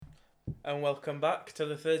And welcome back to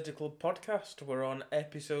the Thursday Club podcast. We're on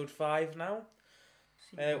episode 5 now.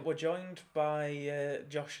 We're joined by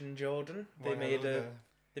Josh and Jordan. They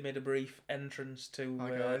made a brief entrance to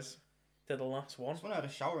Hi guys. To the last one. Someone had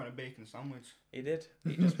a shower and a bacon sandwich. He did.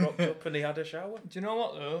 He just rocked up and he had a shower. Do you know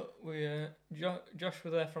what though? We Josh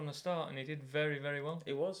was there from the start and he did very, very well.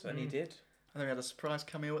 He was, and he did. And then we had a surprise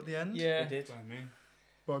cameo at the end. Yeah. He did.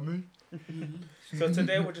 By me. So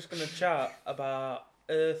today we're just going to chat about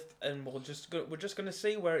Earth, and we're just going to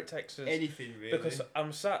see where it takes us. Anything really. Because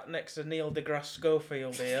I'm sat next to Neil deGrasse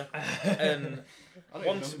Schofield here, and I don't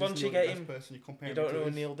once even know you this get Neil him, deGrasse person you're you comparing don't me know to who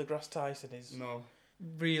is. Neil deGrasse Tyson is. No.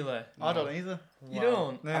 Really? I don't either. You Wow.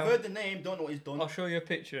 don't? No. I've heard the name, don't know what he's done. I'll show you a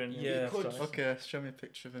picture and Yeah, could. that's right. Okay, show me a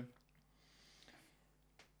picture of him.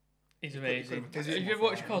 he's You amazing. could- Have you ever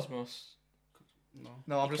watched Cosmos? No.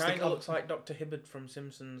 No, I'm He just kind thinking. of looks like Dr. Hibbert from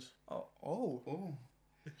Simpsons. Oh. Oh.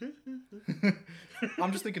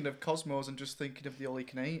 I'm just thinking of Cosmos and just thinking of the all you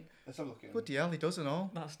can eat. Let's have a look at him. Bloody hell, he does it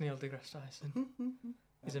all. That's Neil deGrasse Tyson.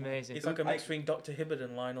 He's amazing. He's like a mix between Dr. Hibbert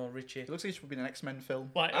and Lionel Richie. He looks like he should be in an X-Men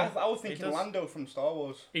film. Like, I was thinking does. Lando from Star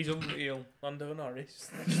Wars. he's unreal. Lando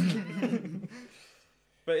Norris.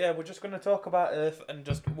 But yeah, we're just going to talk about Earth and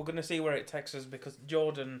we're going to see where it takes us, because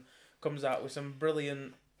Jordan comes out with some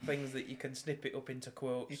brilliant things that you can snip it up into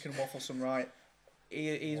quotes. He can waffle some right.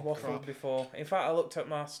 He's Oh, waffled crap. before. In fact, I looked at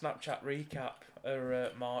my Snapchat recap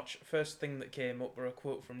of March. First thing that came up were a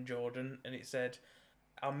quote from Jordan, and it said,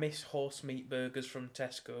 "I miss horse meat burgers from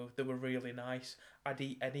Tesco. They were really nice. I'd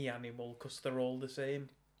eat any animal because they're all the same."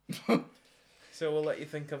 So we'll let you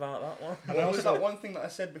think about that one. And what was that one thing that I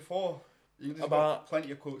said before? You just About- got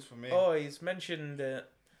plenty of quotes from me. Oh, he's mentioned.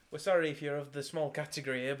 We're sorry if you're of the small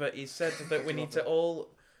category here, but he said that we need to all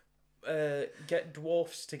get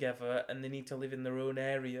dwarfs together, and they need to live in their own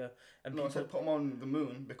area. And no, I people, said put them on the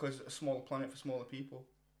moon because it's a smaller planet for smaller people.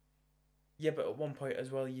 yeah, but at one point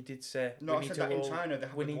as well, you did say No, we I need said to that all, in China they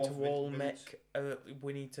have we the need to dwarf all village.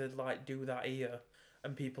 we need to like do that here,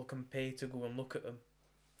 and people can pay to go and look at them,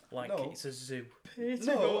 like No. it's a zoo.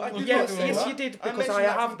 No, I did Yes, not say yes, that. you did, I because mentioned I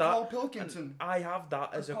that have from that. Carl Pilkington. I have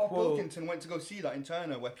that as a Carl quote. Pilkington went to go see that in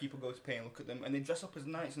China, where people go to pay and look at them, and they dress up as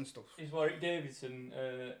knights and stuff. Is Warwick Davidson,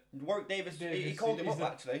 Warwick Davis, he Davis called him is up the-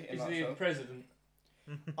 actually in is that the show. president?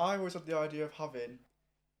 I always had the idea of having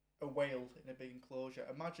a whale in a big enclosure.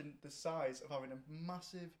 Imagine the size of having a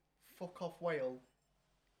massive fuck off whale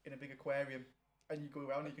in a big aquarium, and you go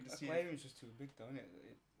around and you can just see it. Aquarium's just too big, though, isn't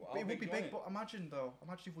it? But it would be big, but imagine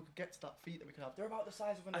if we could get to that feat that we could have. They're about the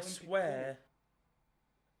size of an I Olympic swear,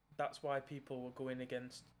 that's why people were going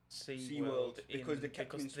against SeaWorld, because they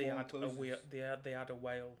kept them in they small had a enclosures. they had a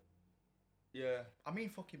whale. pool. Yeah, I mean,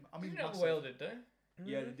 Didn't have a massive. whale, did they?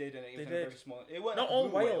 yeah, they did, and it They was did. very small. It wasn't Not like a all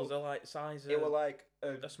blue whale. whales are like size It of were like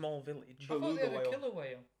a small village. I thought they Beluga had a whale. killer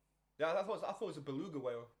whale. Yeah, I thought it was a beluga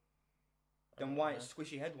whale. Them white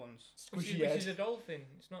squishy head ones. Which Squishy is head. a dolphin.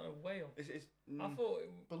 It's not a whale. It's I thought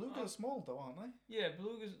Belugas are small though, aren't they? Yeah,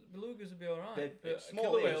 belugas would be alright. They're But small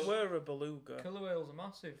killer ish. whales, Were a beluga. killer whales are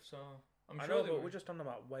massive, so I'm I sure know, they but were. we're just talking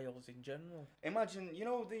about whales in general. Imagine, you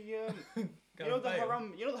know the Gareth Bale.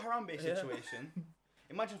 Harambe Yeah. situation.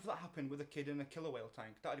 Imagine if that happened with a kid in a killer whale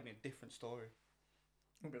tank. That'd have been a different story.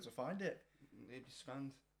 We'll be able to find it. They'd be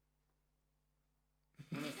stranded.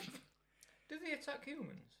 Do they attack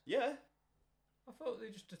humans? Yeah, I thought they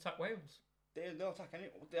just attack whales. they'll attack any.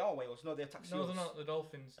 They are whales. No, they attack No, seals. they're not. The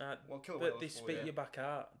dolphins. Well, killer But whales. they well, spit yeah. you back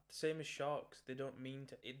out. Same as sharks. They don't mean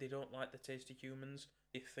to. They don't like the taste of humans.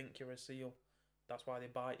 They think you're a seal. That's why they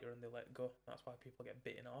bite you and they let go. That's why people get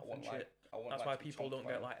bitten off and shit. That's why people don't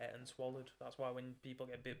get like eaten swallowed. That's why when people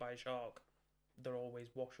get bit by a shark, they're always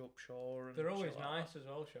wash up shore. And They're shit always like nice that. as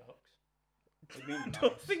well, sharks. What do you mean I nice?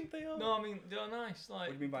 don't think they are. No, I mean they're nice. What Like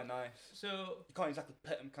do you mean by nice? so. You can't exactly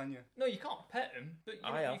pet them, can you? No, you can't pet them, but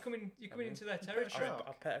I you're have. coming I mean, into their pet a territory. shark.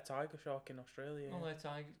 I pet a tiger shark in Australia. Oh, they're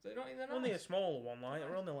tigers. They're not even Only a nice. smaller one, like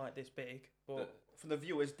they're only like this big, but For the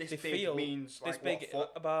viewers, this they big feel means this like big,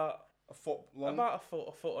 what, about a foot long. about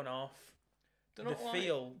a foot and a half. They're They not like,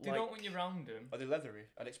 feel do you like know when you're round them? Are they leathery?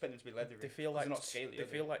 I'd expect them to be leathery. they feel 'cause like they're not scaly. they are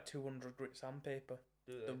feel like 200 grit sandpaper.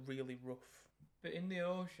 Do they? They're really rough. But in the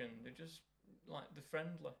ocean, they're just like they're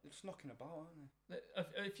friendly. They're just knocking about, aren't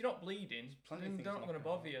they? If you're not bleeding, plenty of then things they're not going to knocking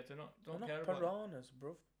bother you. They're not. Don't They're care not about. it. piranhas,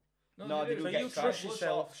 bruv. No, they do So get you excited. trust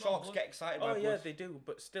yourself. Sharks get excited by Oh yeah, blood. they do,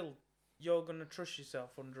 but still, you're gonna trust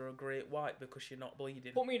yourself under a great white because you're not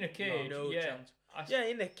bleeding. Put me in a cage. no yeah. chance. I, Yeah,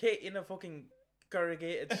 in a fucking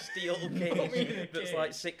corrugated steel Put me in a cage that's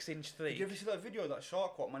like cage. 6-inch Did thick. you ever see that video of that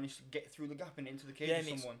shark what managed to get through the gap and into the cage Yeah, of and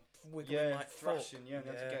it's someone? wiggling Yeah, like fuck. thrashing. Yeah, they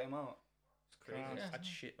had to get him out. It's crazy. Christ, Yeah. I'd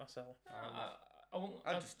shit myself. I won't.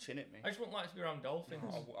 I'd just chin it, me. I just wouldn't like to be around dolphins.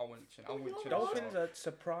 No, I wouldn't chin. I wouldn't chin. Dolphins are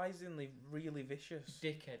surprisingly really vicious.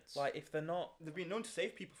 Dickheads. Like if they're not, They've been known to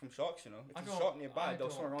save people from sharks, you know. If I there's a don't- shark nearby, I they'll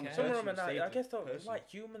don't swim around the care. some of person them are and nice. save I guess the they're person. like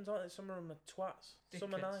humans, aren't they? Some of them are twats.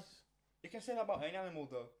 Some are Dickheads. nice. You can say that about any animal,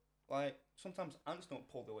 though. Like, sometimes ants don't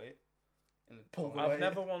pull the weight. In the Pull the like, weight. I've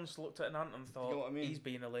never once looked at an ant and thought know what I mean? he's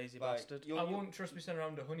being a lazy like, bastard. you'll- I you'll- wouldn't trust me sitting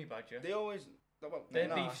around a honey badger. They always... Well, They're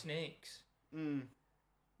nah. beef snakes. Mm.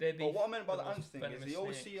 They're beef. But what I meant about the the most ants thing is venomous you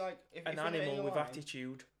always snakes. see, like... If, An if you're in animal a with line,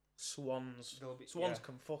 attitude. Swans. they'll be- Swans yeah.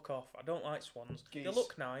 can fuck off. I don't like swans. They Geese.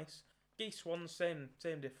 look nice. Geese, swans, same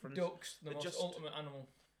difference. Ducks, the They're most just- ultimate animal.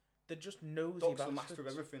 They're just nosy Ducks are the bastards. master of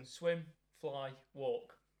everything. Swim, fly,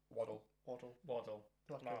 walk, Waddle. Waddle. waddle.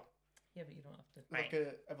 Like Nah. Yeah, but you don't have to. Like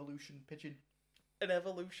a evolution pigeon. An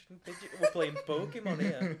evolution pigeon. We're playing Pokemon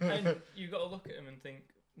here. And you got to look at them and think,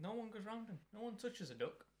 no one goes round them. No one touches a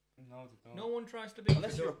duck. No, they don't. No one tries to beat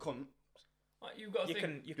Unless a you're a duck. cunt. Like, you've got to You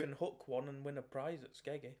think. can hook one and win a prize at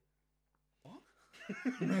Skeggy.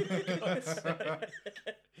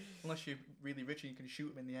 Unless you're really rich and you can shoot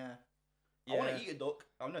them in the air. I want to eat a duck.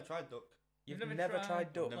 I've never tried duck. You've You've never never tried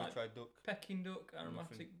tried- duck. Never Like- tried duck. Peking duck,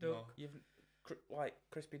 aromatic Nothing. duck. You've like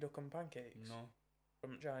crispy duck and pancakes No.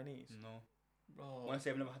 from Chinese. No. Oh, When I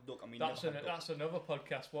say I've never had duck, I mean that's never had duck. that's another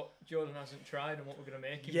podcast. What Jordan hasn't tried and what we're gonna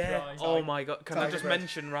make him Yeah. try. Oh my god. Can I Tiger just bread.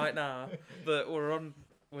 mention right now that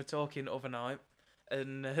we're talking overnight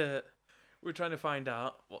and we're trying to find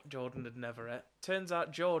out what Jordan had never ate. Turns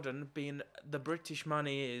out Jordan, being the British man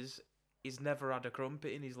he is, he's never had a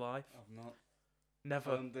crumpet in his life. I've not.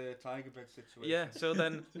 Never. The tiger bread situation. Yeah, so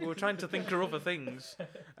then we were trying to think of other things,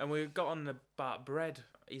 and we got on about bread.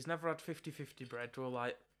 He's never had 50-50 bread. We were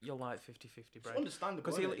like, you'll like 50-50 It's bread. understandable.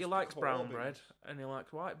 Because innit? he It's likes because brown of all bread, things. and he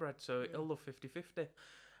likes white bread, so Yeah. he'll love 50-50.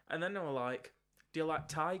 And then they were like, do you like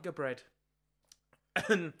tiger bread?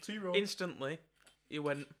 And Zero. instantly, he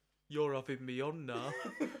went, you're having me on now.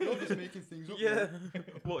 You're just making things up. Yeah, man.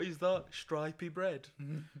 what is that? Stripy bread.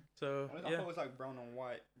 So, I thought yeah. it was like brown and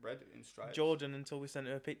white bread in stripes. Jordan, until we sent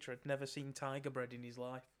her a picture, had never seen tiger bread in his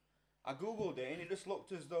life. I googled it and it just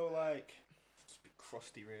looked as though like it's a bit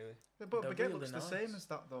crusty, really. But They're baguette really looks the nice. same as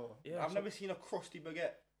that though. Yeah, I've never seen a crusty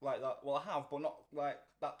baguette like that. Well, I have, but not like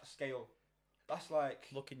that scale. That's like.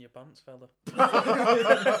 Look in your pants, fella.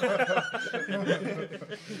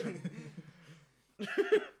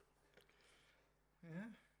 Yeah.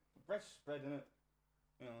 Bread's bread, innit?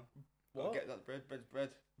 You know. What? Gotta get that bread. Bread's bread.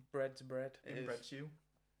 Bread's bread. It is. Inbred you.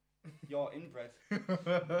 You're inbred.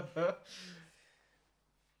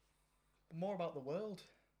 More about the world.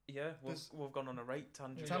 Yeah, There's- we've gone on a rate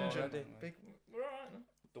tangent Tangent. already. Big. We're alright, no?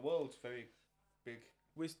 The world's very big.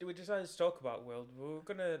 We decided to talk about world. We were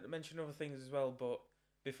gonna mention other things as well, but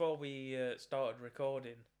before we started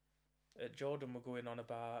recording, Jordan were going on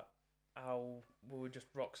about how we would just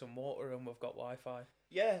rock some water and we've got Wi-Fi.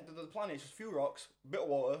 Yeah, the planet is just a few rocks, bit of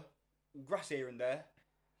water, grass here and there.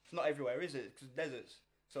 It's not everywhere, is it? Because deserts.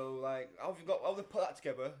 So like, how have they put that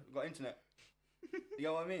together? We've got internet. You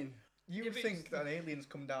know what I mean? You Yeah, would but think it's- that an alien's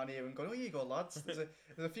come down here and gone, oh, here you go, lads. There's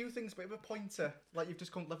a few things, but with a pointer, like you've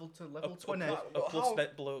just come level to level 20. Like, A but plus how-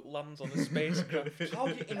 that bloke lands on a spacecraft. How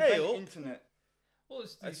do you invent Hey-o. internet? Well,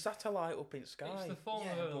 it's A satellite up in it's sky. the form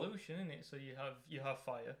Yeah, of but- evolution, isn't it? So you have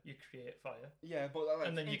fire, you create fire, Yeah, but like,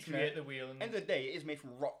 and then you internet, create the wheel. And End of the day, it is made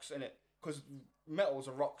from rocks, innit? Because metals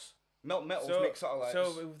are rocks. Metals So- make satellites.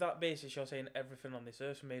 So with that basis, you're saying everything on this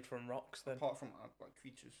earth's made from rocks then? apart from like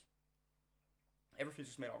creatures, everything's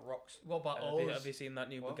just made out of rocks. what about Have O's? you seen that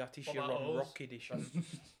new What? Bugatti What about Chiron O's? Rock Edition?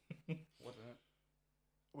 Wasn't it?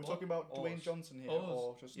 We're What? talking about Dwayne Ores. Johnson here, Ores.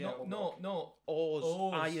 or just Yeah. not No, no, Ores,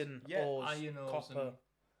 Ores. iron, Yeah, ores, iron ores copper. and-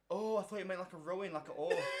 Oh, I thought you meant like a rowing, like an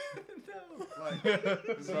oar. no. Like,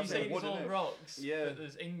 So you say wood, it's all innit? rocks, Yeah. but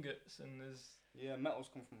there's ingots and there's. Yeah, metals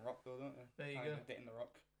come from rock though, don't they? There you Kinda go. bit in the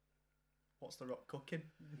rock. What's the rock cooking?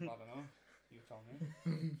 I don't know. You tell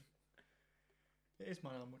me. It is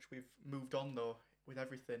mad how much we've moved on though with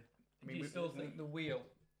everything. I Do mean, you we- still think the wheel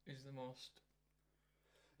is the most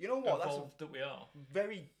You know what? That's a evolved that we are?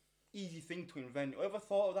 very easy thing to invent. Whoever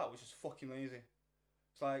thought of that was just fucking lazy.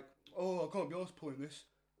 It's like, oh, I can't be arsed pulling this.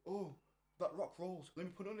 Oh, that rock rolls. Let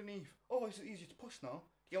me put it underneath. Oh, it's easier to push now.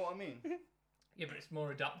 You know what I mean? Yeah, but it's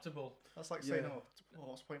more adaptable. that's like saying, Yeah. oh,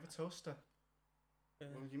 what's the point of a toaster? Yeah.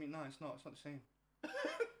 Well, you mean no? It's not. It's not the same.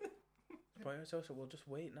 Point so we'll just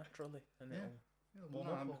wait naturally, and Yeah. it'll, Yeah, warm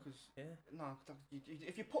Nah, up or- because yeah. nah,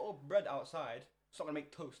 if you put up bread outside, it's not gonna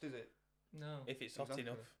make toast, is it? No. If it's hot Exactly.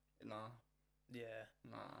 enough, Nah, yeah.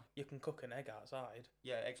 nah. You can cook an egg outside.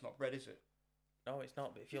 Yeah, egg's not bread, is it? No, it's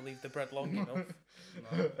not. But if you leave the bread long enough,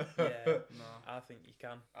 No, yeah, no, I think you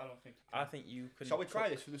can. I don't think. I think you can. Shall we try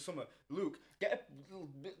cook- this for the summer? Luke, get a little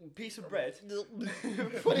piece of bread,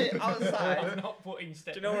 put it outside. I'm not putting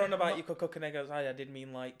Do you know what on about you could cook an egg outside? I did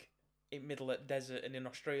mean like in middle of desert and in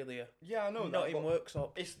Australia, Yeah, I know not that. in but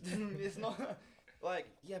workshop. it's not like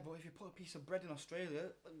yeah, but if you put a piece of bread in Australia,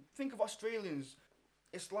 think of Australians.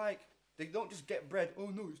 It's like they don't just get bread. Oh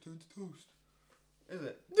no, it's turned to toast. Is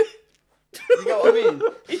it? You know what I mean?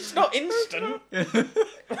 It's not instant.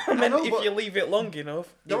 I mean, know, if but you leave it long enough,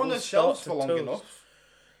 They're it on will the start shelves to for long toast. enough.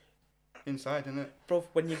 Inside, isn't it? Bro,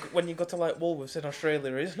 when you go to like Woolworths in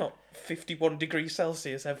Australia, it's not 51 degrees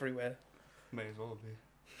Celsius everywhere. May as well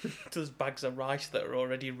be. There's bags of rice that are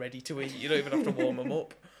already ready to eat. You don't even have to warm them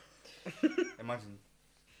up. Imagine.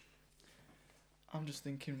 I'm just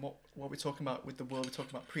thinking, what are we talking about with the world? We're talking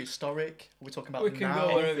about prehistoric. Are we talking about We can now?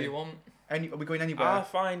 go wherever you want. Are we going anywhere? I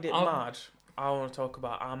find it I'll- mad. I want to talk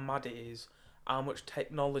about how mad it is, how much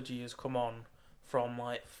technology has come on from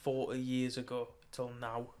like 40 years ago till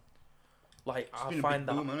now. Like, It's I been a find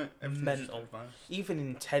big that boom, innit? Everything's mental. advanced. even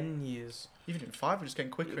in 10 years, Even in 5, we're just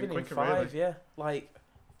getting quicker even and in quicker. 5, Really. yeah. Like,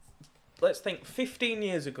 let's think 15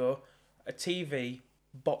 years ago, a TV,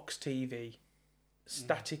 box TV,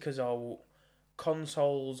 static as old,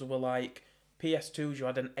 consoles were like, PS2s, you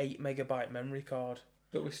had an 8 megabyte memory card.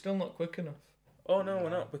 But we're still not quick enough. Oh no, we're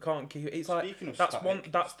No. not. We can't keep. It's like Speaking of that's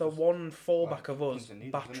static, That's the there's, one fallback like, of us. pins and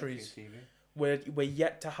needles, isn't it, for your Batteries. TV? We're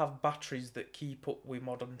yet to have batteries that keep up with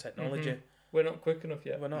modern technology. Mhm. We're not quick enough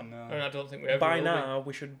yet. We're not. No. And I don't think we ever By will now,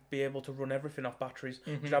 we should be able to run everything off batteries.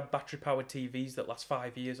 be. We Mhm. should have battery-powered TVs that last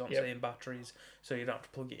 5 years on Yep. same batteries, so you don't have to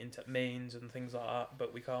plug it into mains and things like that.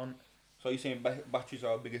 But we can't. So you're saying batteries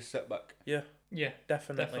are our biggest setback? Yeah,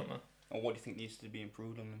 Definitely. definitely. And what do you think needs to be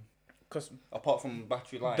improved on them? Because Apart from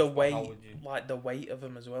battery life, the how weight, would you? like the weight of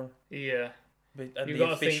them as well, Yeah. and You've the got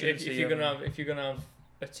to think efficiency. if you're of gonna 'em. have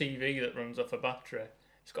a TV that runs off a battery,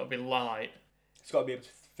 it's got to be light. It's got to be able to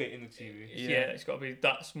fit in the TV. Yeah. It's got to be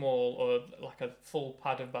that small or like a full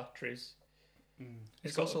pad of batteries.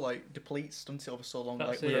 It's got- also like depletes, doesn't it, over so long, That's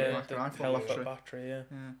like it, with yeah, like an the iPhone hell of a battery. battery. Yeah.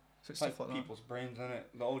 Yeah. So it's It's like stuff like that. people's brains, isn't it?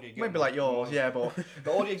 The older you get, Maybe the like more- yours, yeah, but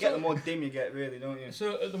The older you get, the more dim you get, really, don't you?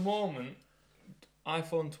 So at the moment,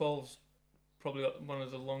 iPhone 12's probably got one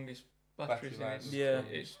of the longest batteries in life. it. Yeah.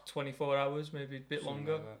 It's 24 hours, maybe a bit Something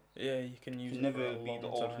longer. like that. Yeah, you can use You can it for never a be long the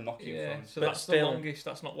old time. Nokia Yeah, phones. so But that's still- the longest.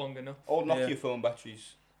 That's not long enough. Old Nokia Yeah. phone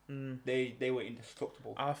batteries, Mm. they were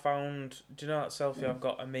indestructible. I found. Do you know that selfie I've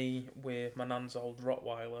got of me with my nan's old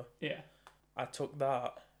Rottweiler? Yeah. I took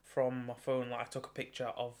that from my phone. Like I took a picture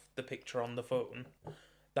of the picture on the phone.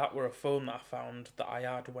 That were a phone that I found that I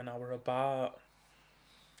had when I were about,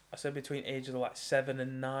 I said between ages of like 7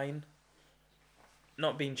 and 9.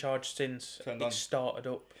 Not been charged since Turned it on. started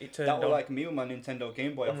up. It turned That was on. like me with my Nintendo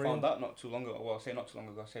Game Boy. Unreal. I found that not too long ago. Well, I say not too long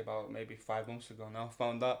ago. I say about maybe 5 months ago now.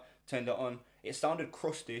 Found that, turned it on. It sounded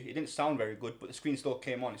crusty. It didn't sound very good, but the screen still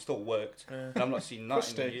came on. It still worked. Yeah. And I've not seen that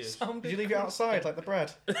Crusty. in years. did you leave it outside like the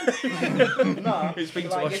bread? Nah, It's been to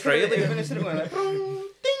like, Australia. It's like, ding.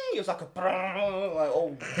 It was like a like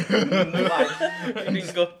oh, like And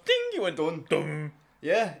you go ding. You went done. dum.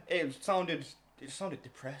 Yeah, it sounded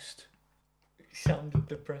depressed. It sounded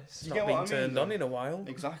depressed. It's You not get been what I mean, turned though? on in a while.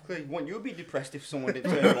 Exactly. Wouldn't you be depressed if someone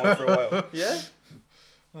didn't turn it on for a while? Yeah.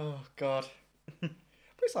 Oh God. But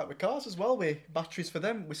it's like with cars as well. With batteries for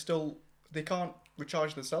them, they can't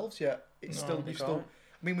recharge themselves yet. It's No, still, they we still. can't.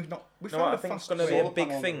 I mean, we've No, found I a think it's fast going to be way. a Solar big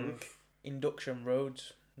panel on the thing. roof. Induction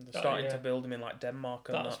roads. They're Oh, starting yeah. to build them in like Denmark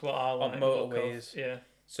and That's that. what I like. on the look of. motorways. Yeah.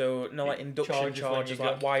 So no, like It induction charges when chargers, you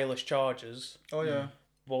like go. wireless chargers. Oh yeah.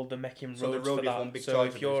 Well, they're making So the roads road for is that. one big So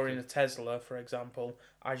charger, if you're in a basically. Tesla, for example,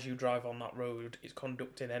 as you drive on that road, it's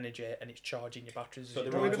conducting energy and it's charging your batteries. So as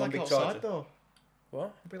you the But road's it'd drive. be one like big outside charger. though.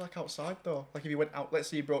 What? It'd be like outside though. Like if you went out, let's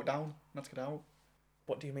say you broke down, and had to get out.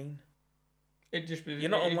 What do you mean? It just be. You're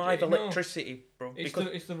not on live no, electricity, bro. It's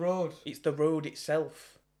Because it's the road. it's the road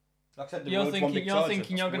itself. Like I said, the You're road's one thinking big you're charger.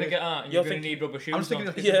 thinking you're That's gonna weird. get out and You're you're gonna thinking- need rubber shoes. I'm just thinking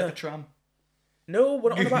on. like it's Yeah. like a tram. No, we're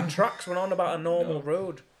not on about tracks. We're on about a normal No.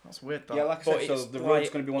 road. That's weird. That. Yeah, like I But said, so it's the like road's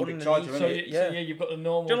going to be one big charger, underneath So, isn't it? you, Yeah. so yeah, you've got the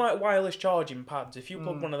normal. Do you know, like wireless charging pads? If you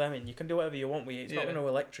plug Mm. one of them in, you can do whatever you want with it. It's not Yeah. going to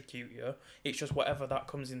electrocute you. It's just whatever that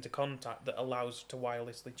comes into contact that allows to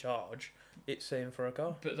wirelessly charge. It's same for a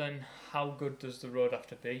car. But then, how good does the road have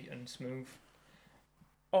to be and smooth?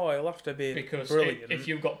 Oh, it'll have to be Because brilliant. if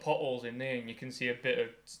you've got potholes in there and you can see a bit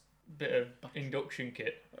of induction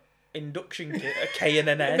kit, Induction kit, a K and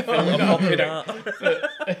an F, No, and no. popping out.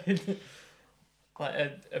 but like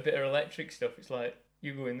a bit of electric stuff, it's like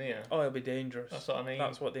you go in there. Oh, it'll be dangerous. That's what I mean.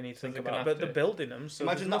 That's what they need to So think they're gonna about. have But they're to- building them, so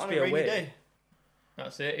Imagine there that must on be a a rainy way. day.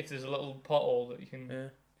 That's it. If there's a little pothole that you can, Yeah.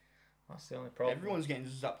 that's the only problem. Everyone's getting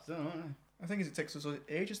zapped, aren't they? The thing is, it takes us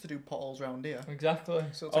ages to do potholes around here. Exactly.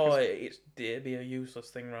 So it'll take Oh, us, it'd be a useless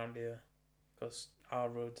thing around here, because our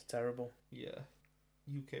roads are terrible. Yeah.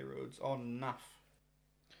 UK roads are naff.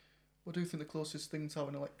 I do think the closest thing to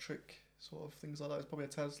having electric sort of things like that is probably a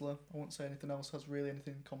Tesla. I won't say anything else has really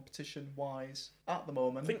anything competition-wise at the I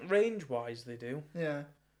moment. think range-wise they do. Yeah.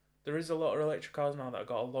 There is a lot of electric cars now that have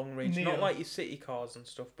got a long range. Neo. Not like your city cars and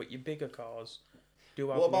stuff, but your bigger cars do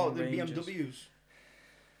have What about long the ranges. BMWs?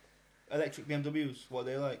 Electric BMWs, what are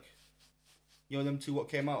they like? You know them two what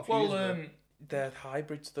came out a few years Well, ago? They're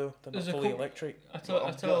hybrids though. They're not There's a fully couple- electric. I tell,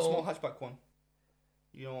 I That small tell, hatchback one.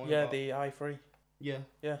 You know what I'm Yeah, about? the i3. Yeah.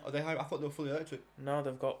 Yeah. Are they I thought they were fully electric. No,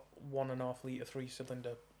 they've got 1.5 litre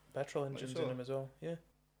 3-cylinder petrol engines so? in them as well. Yeah.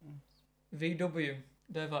 VW,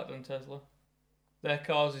 they've outdone Tesla. Their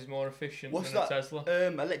cars is more efficient What's than that? a Tesla.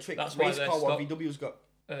 Electric That's why race they're car what stopped. VW's got.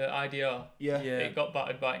 IDR. Yeah. Yeah. It got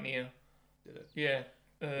battered by Neo. Did it? Yeah.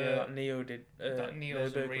 Yeah, that Neo did. that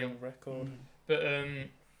Neo's Nürburgring unreal. record. But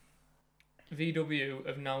VW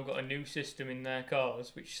have now got a new system in their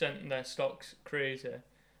cars which sent their stocks crazy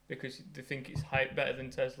because they think it's better than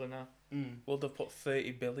Tesla now. Well, they've put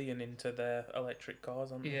 30 billion into their electric cars,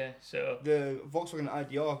 haven't they? Yeah, so. The Volkswagen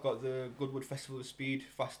IDR got the Goodwood Festival of Speed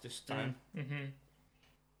fastest time. Mm-hmm.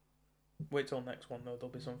 Wait till next one though. There'll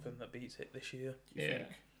be something that beats it this year. You Yeah. think?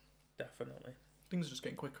 Definitely. Things are just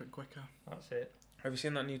getting quicker and quicker. That's it. Have you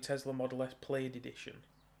seen that new Tesla Model S Plaid edition?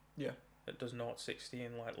 Yeah. That does 0-60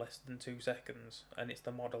 in like less than 2 seconds, and it's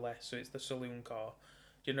the Model S, so it's the saloon car.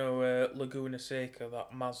 Do you know Laguna Seca,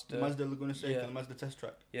 that Mazda? The Mazda Laguna Seca, Yeah. the Mazda test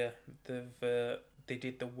track. Yeah, they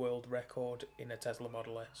did the world record in a Tesla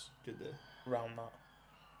Model S Did they? round that,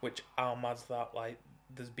 which our Mazda like.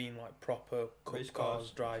 There's been like proper Race cup cars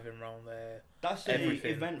cars. driving around there, That's the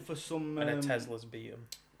Everything. event for some and a Tesla's beat 'em.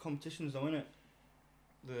 competitions though, isn't it?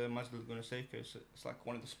 The Mazda Laguna Seca, it's like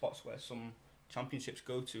one of the spots where some championships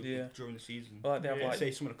go to Yeah. during the season. Well, like they have Yeah. like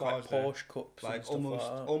Say some of the like cars there, Porsche Cups and like stuff almost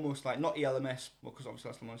like that. almost like not ELMS because obviously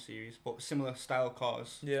that's the one series, but similar style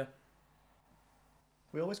cars. Yeah,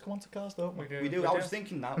 We always come on to cars, don't we? We do. I was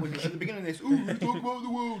thinking that at the beginning of this. Ooh, we talk about the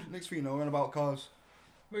world. Next thing you know, we're on about cars.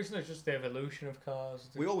 Well, it's not just the evolution of cars.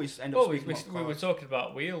 We always end up Well, we speaking about were cars. talking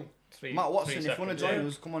about wheel. Matt Watson, if you want to seconds. join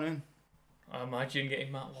us, come on in. I imagine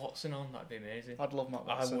getting Matt Watson on. That'd be amazing. I'd love Matt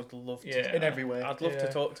I Watson. would love to. Yeah. In every way. I'd love Yeah.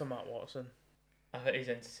 to talk to Matt Watson. I bet he's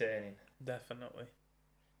entertaining. Definitely.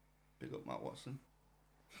 Big up Matt Watson.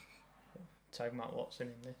 Tag Matt Watson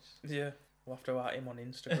in this. Yeah, we'll have to at him on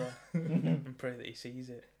Instagram and pray that he sees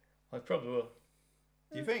it. I probably will.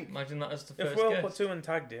 Do you think? Imagine that as the If first we all guest. put two and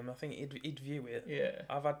tagged him, I think he'd view it. Yeah.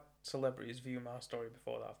 I've had celebrities view my story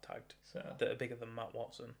before that I've tagged So. that are bigger than Matt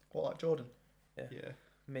Watson. What, like Jordan? Yeah.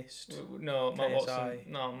 Missed. No, Matt KSI. Watson.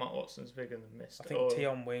 No, Matt Watson's bigger than Mist. I think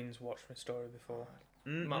Tion Wayne's watched my story before.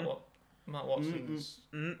 Matt Watson's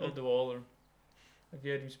Mm-mm. Ulder Waller. Have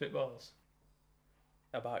you heard him spit balls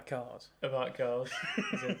About cars. about cars?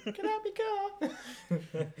 He said, "Can I be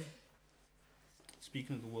car?"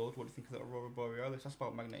 Speaking of the world, what do you think of the Aurora Borealis? That's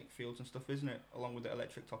about magnetic fields and stuff, isn't it? Along with the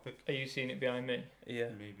electric topic. Are you seeing it behind me? Yeah.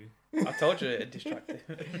 Maybe. I told you it'd distract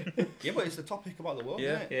you. Yeah, but it's the topic about the world,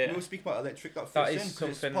 Yeah. isn't it? Yeah. We were speaking about electric, that That fits is in because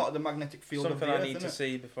it's something- part of the magnetic field Something of the I Earth, need to isn't it?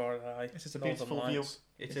 see before I. This is a Northern beautiful view. Lights.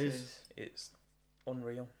 It This is. It's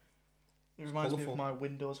unreal. It reminds me Colourful. of my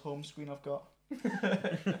Windows home screen I've got.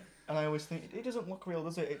 And I always think, it doesn't look real,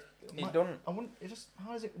 does it? It don't. I wouldn't, it just,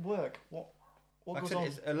 how does it work? What Like I goes said, on?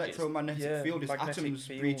 it's electromagnetic yeah, field. It's magnetic atoms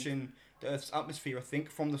field. breaching the Earth's atmosphere, I think,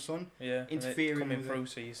 from the sun. Yeah. And it's Interfering coming with through,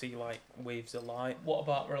 so you see like waves of light, What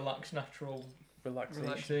about relaxed natural relaxation.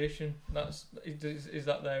 relaxation? Is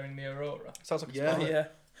that there in the Aurora? Sounds like a Yeah. spy. Yeah.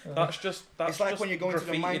 That's just. That's It's like just when you go into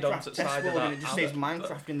the graffitied Minecraft onto the test side of world and that it just says advert.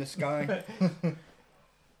 Minecraft in the sky.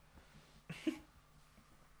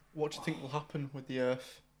 What do you think will happen with the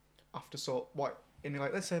Earth after in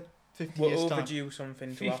like, let's say 50 We're years time? overdue something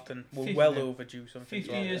to 50 happen. We're 50 well overdue something 50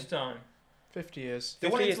 to happen. years time. 50 years. They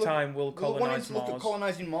 50 wanted years to look- time, we'll We're wanting colonise to look at Mars.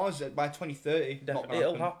 colonising Mars by 2030. Not Definitely. gonna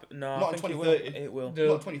It'll happen. happen. No, Not I in think it will. 2030. It will. Not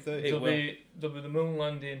There'll 2030. It will. be the moon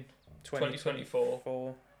landing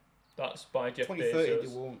 2024. That's by Jeff 2030 Bezos. they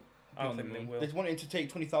won't. I don't think they will. They wanted to take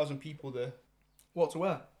 20,000 people there. What, to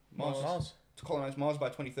where? Mars. To colonise Mars by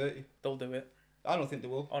 2030. They'll do it. I don't think they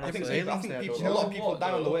will. Honestly. I think Aliens there, people, don't a they? lot of people What,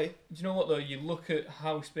 die on the though? way. Do you know what though? You look at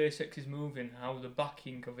how SpaceX is moving, how the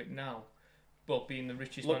backing of it now, but being the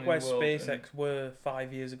richest Look man where in the world. and SpaceX were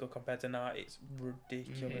 5 years ago compared to now. It's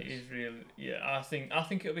ridiculous. It is really, yeah. I think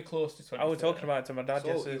it'll be close to 20. I was talking about it to my dad So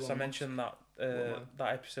yesterday. Elon So I Musk. mentioned that man.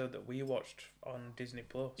 that episode that we watched on Disney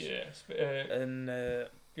Plus. Yeah, And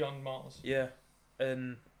Beyond Mars. yeah,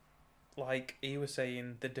 and like he was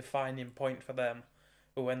saying, the defining point for them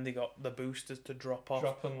were when they got the boosters to drop off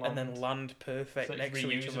Drop and land. and then land perfect So it's next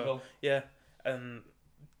to each other. reusable. Yeah, and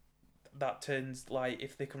that turns, like,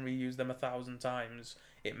 if they can reuse them 1,000 times,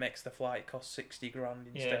 it makes the flight cost 60 grand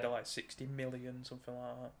instead Yeah. of like 60 million, something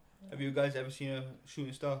like that. Have you guys ever seen a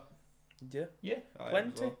shooting star? Yeah, Yeah. I have as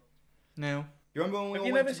plenty. well. No. You remember when we Have all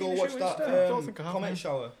you went never to go seen a watch shooting that star? I don't think I have, comet no.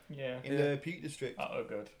 shower Yeah. in Yeah. the Peak District? That were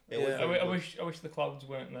good. Yeah. was I, very I good. wish the clouds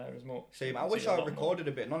weren't there as much. Same. I You'd wish see a I lot had more. recorded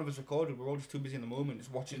a bit. None of us recorded. We're all just too busy in the moment,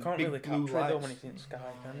 just watching you can't big really blue capture it though lights. when it's in the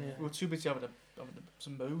sky, can you? We were too busy having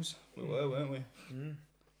some booze. We were, weren't we? Mm.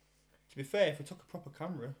 To be fair, if we took a proper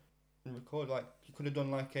camera and record, like, you could have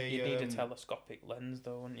done like a. You'd need a telescopic lens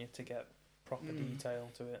though, wouldn't you, to get proper detail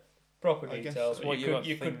to it. Proper I guess details. that's But what you you could have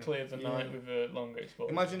you to could think. clear the night Yeah. with a longer exposure.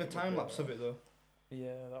 Imagine a It would time be lapse of alright. it though.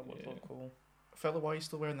 Yeah, that would Yeah. look cool. Fella, why are you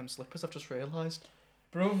still wearing them slippers? I've just realised.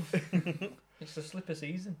 Bro, it's the slipper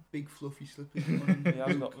season. Big fluffy slippers. on. He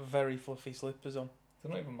has got very fluffy slippers on,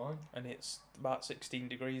 They're not even mine. and it's about 16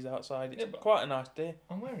 degrees outside. It's Yeah, but- quite a nice day.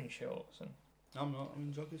 I'm wearing shorts and I'm not. I'm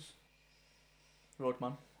in joggers.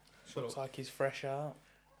 Roadman. Shut Looks up. like he's fresh out.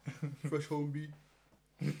 Fresh home beat.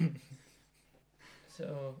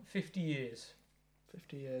 so 50 years.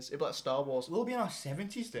 50 years. It'd be like Star Wars. We'll be in our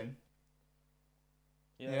 70s then.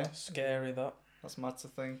 Yeah, Yeah. that's scary that. That's mad to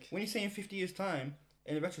think. When you say in 50 years' time,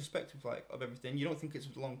 in the retrospective like of everything, you don't think it's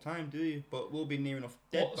a long time, do you? But we'll be near enough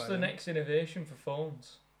dead What's by the then. next innovation for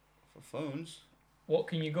phones? For phones. What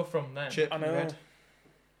can you go from then? Chip I in know. red.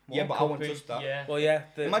 Yeah, One but I could won't be- trust that. Yeah. Well, yeah.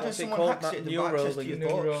 Imagine what's it someone called? hacks That it, they've got access to Neuralink. your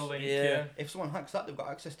Neuralink, Yeah. yeah. If someone hacks that, they've got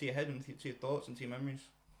access to your head and to your thoughts and to your memories.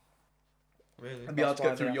 Really? It'd be hard to That's get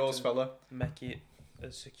why through they have yours, to- fella. Make it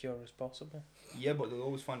as secure as possible. Yeah, but they'll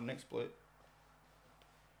always find an exploit.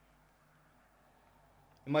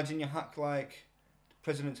 Imagine you hack like the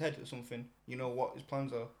president's head or something. You know what his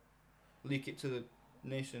plans are. Leak it to the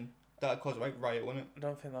nation. That'd cause a riot, wouldn't it? I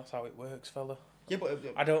don't think that's how it works, fella. Yeah, but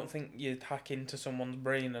I don't think you'd hack into someone's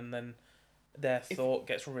brain and then their If- thought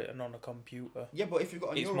gets written on a computer. yeah, but if you've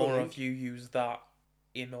got a It's more Neuralink, of you use that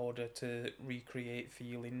in order to recreate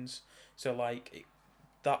feelings. So like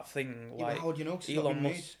that thing, yeah, but like how do you know? 'Cause it's not Elon been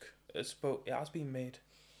made. Musk, it has been made.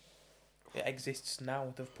 It exists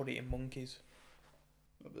now. They've put it in monkeys.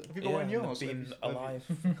 Have you got one in and yours? they've been Have you- alive.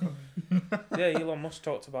 Yeah, Elon Musk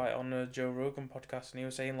talked about it on a Joe Rogan podcast, and he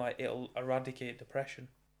was saying like it'll eradicate depression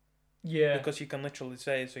Yeah. because you can literally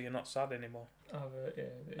say so you're not sad anymore, Yeah.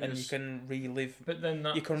 and you can relive. But then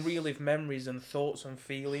that You can relive memories and thoughts and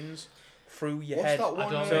feelings through your What's head. that one?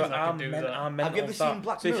 I don't So think I our, could do men, that. our Have mental you ever that. seen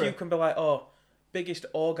Black So if you Mirror? can be like, oh, biggest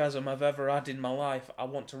orgasm I've ever had in my life, I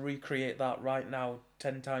want to recreate that right now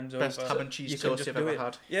 10 times Best over. ham and cheese You can toast just you've do ever it.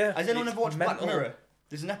 had. Yeah. Has anyone it's ever watched Black mental. Mirror?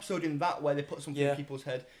 There's an episode in that where they put something Yeah. in people's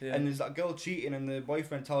head, Yeah. and there's that girl cheating, and the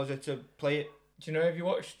boyfriend tells her to play it. Do you know, have you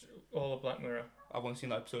watched all of Black Mirror? I haven't seen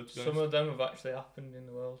that episode. To be Some honest. of them have actually happened in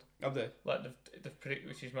the world. Have they? Like they've predicted,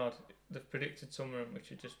 which is mad. They've predicted some of them,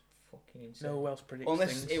 which are just fucking insane. No one else predicts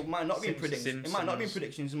Unless things. it might not be Simpsons. predictions. It might not be Simpsons.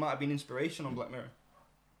 predictions. It might have been inspiration on Black Mirror.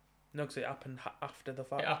 No, because it happened after the It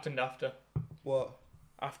fact. happened after. What?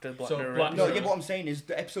 After Black So Mirror. Black No, Mirror. yeah. What I'm saying is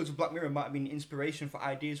the episodes of Black Mirror might have been inspiration for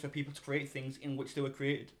ideas for people to create things in which they were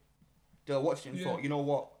created. They watched it and Yeah. thought, you know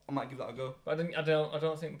what, I might give that a go. But I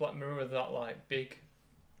don't think Black Mirror was that like big.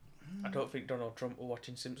 I don't think Donald Trump were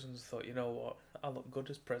watching Simpsons and thought, you know what, I look good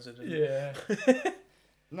as president. Yeah.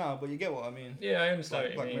 No, but you get what I mean. Yeah, I understand Like,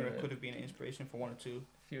 what Black you mean. Mirror could have been an inspiration for one or two.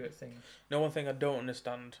 Few things. No, one thing I don't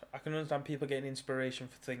understand, I can understand people getting inspiration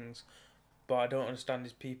for things, but I don't understand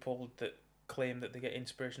is people that claim that they get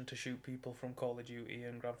inspiration to shoot people from Call of Duty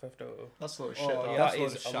and Grand Theft Auto. That's a lot of Oh, shit. yeah, that. that's That a load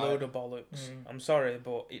is of a shite. load of bollocks. Mm. I'm sorry,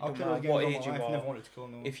 but it I'll doesn't play those matter games what all age my you life. Never are. wanted to kill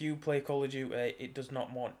no one. If you play Call of Duty, it does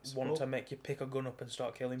not want It's to role- make you pick a gun up and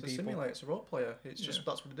start killing It's a people. simulator, it's a role player. It's just Yeah.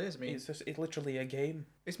 that's what it is. I mean, It's literally a game.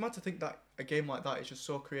 it's mad to think that a game like that is just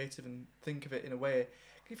so creative and think of it in a way.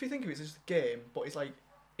 If you think of it, it's just a game, but it's like,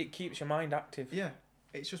 It keeps your mind active. yeah,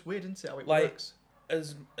 it's just weird, isn't it? How it Like- works.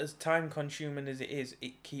 As time consuming as it is,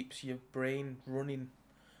 it keeps your brain running.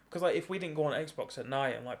 Because like if we didn't go on Xbox at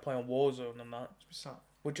night and like play on Warzone and that, It's sad.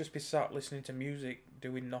 we'd just be sat listening to music,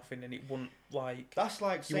 doing nothing, and it wouldn't like That's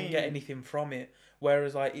like you saying wouldn't get anything from it.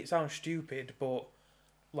 Whereas like it sounds stupid, but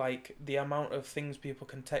like the amount of things people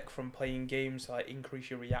can take from playing games, like increase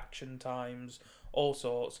your reaction times, all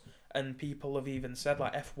sorts. And people have even said,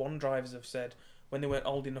 like F1 drivers have said, when they weren't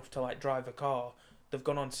old enough to like drive a car, they've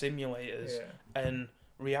gone on simulators Yeah. and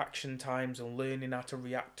reaction times and learning how to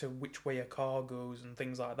react to which way a car goes and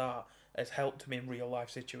things like that has helped him in real life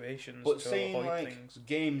situations But to saying avoid like things.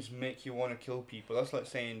 games make you want to kill people, that's like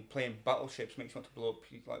saying playing battleships makes you want to blow up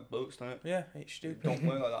like boats, doesn't it? Yeah, it's stupid. Don't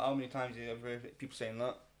work like that. How many times have you ever heard people saying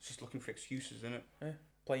that? It's just looking for excuses, isn't it?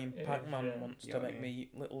 Playing It is, Pac-Man yeah. wants Yeah, to I make mean- me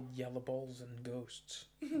little yellow balls and ghosts.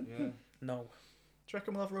 Yeah. No. Do you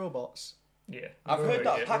reckon we'll have robots? Yeah. I've We're heard already-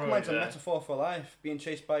 that we're Pac-Man's already a there. metaphor for life, being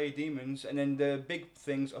chased by demons, and then the big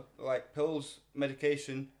things are like pills,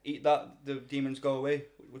 medication. Eat that, the demons go away.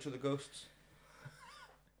 Which are the ghosts?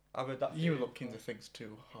 I've heard that. You theory. look into things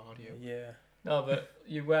too hard, you. Yeah. No, but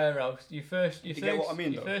your warehouse, your You get what I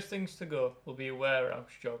mean, your though? first things to go will be your warehouse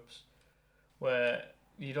jobs, where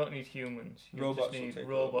you don't need humans. You Robots just will need take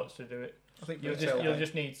robots to do it. I think You'll retail. you'll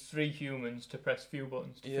just need 3 humans to press a few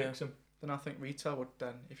buttons to Yeah. fix them. Then I think retail would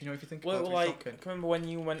then, if you think Well, about it, like, shocking. can you remember when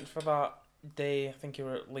you went for that day, I think you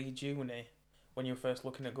were at Leeds Uni, when you were first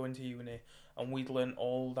looking at going to uni, and we'd learnt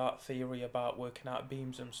all that theory about working out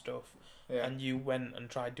beams and stuff, Yeah. and you went and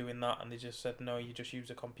tried doing that, and they just said, no, you just use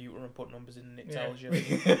a computer and put numbers in and it Yeah. tells you.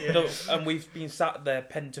 Yeah. No, and we've been sat there,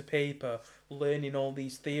 pen to paper, learning all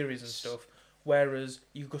these theories and stuff, whereas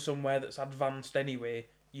you go somewhere that's advanced anyway,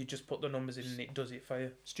 you just put the numbers in and it does it for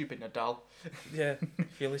you. Stupid Nadal. Yeah,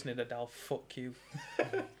 if you're listening to Dal, fuck you.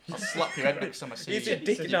 I'll slap your head next time I see He's you. a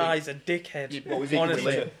dick, nah, he's a dickhead. What was he?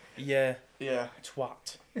 Honestly, yeah, Yeah.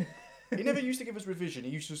 twat. He never used to give us revision. He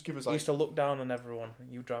used to just give us He like. used to look down on everyone.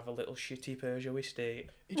 You drive a little shitty Peugeot estate.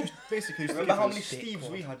 He just basically used to Remember give how us. many Dick Steves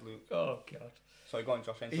one. we had, Luke? Oh god. Sorry, go on,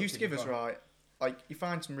 Josh. I He used to give us interrupted you, go on. right. Like you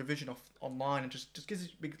find some revision off online and just gives us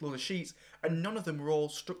a big load of sheets, and none of them were all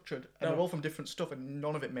structured, and No. they're all from different stuff, and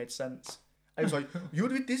none of it made sense. I was like, you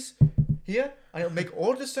do this here, and it'll make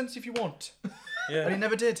all the sense if you want, and Yeah. he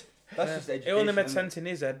never did. That's Yeah. just It education. only made isn't sense in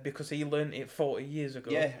his head because he learnt it 40 years ago.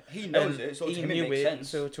 Yeah, he knows And it, so to he him it knew makes it, sense.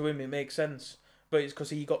 so to him it makes sense. But it's because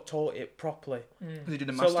he got taught it properly. Mm. He did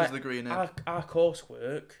a So, master's like, degree in it. Our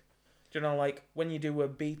coursework, do you know, like when you do a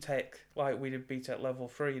BTEC, like we did BTEC level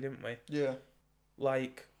 3, didn't we? Yeah.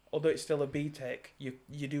 Like, although it's still a BTEC,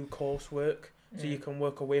 you do coursework, so you can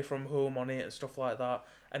work away from home on it and stuff like that,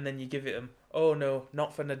 and then you give it them. Oh no,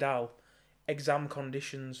 not for Nadal. Exam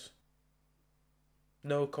conditions.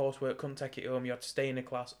 No coursework, couldn't take it home. You had to stay in a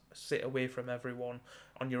class, sit away from everyone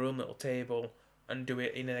on your own little table, and do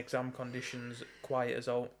it in exam conditions, quiet as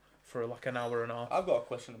out, for like an hour and a half. I've got a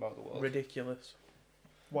question about the world. Ridiculous.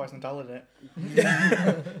 Why is Nadal in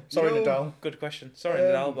it? Sorry, You know- Nadal. Good question. Sorry,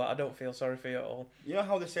 Nadal, but I don't feel sorry for you at all. You know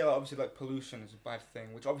how they say like, obviously like pollution is a bad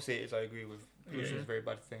thing, which obviously it is. I agree with. Pollution is a very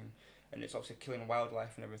bad thing, and it's obviously killing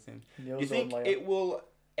wildlife and everything. Do you think it will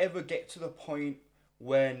ever get to the point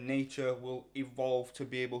where nature will evolve to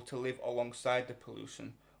be able to live alongside the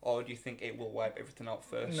pollution, or do you think it will wipe everything out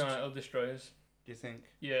first? No, it'll destroy us. Do you think?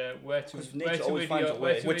 Yeah, we're too, 'Cause we're nature too, always finds a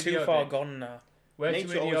way. We're too far gone now. We're Nature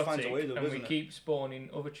too always idiotic, finds a way though, and we doesn't it? keep spawning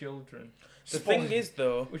other children, The thing is,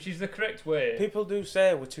 though, which is the correct way. people do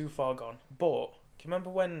say we're too far gone, but can you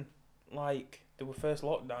remember when, like, there were first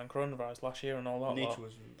lockdown, coronavirus last year and all that lot? Nature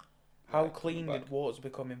was. How like, clean bad. did waters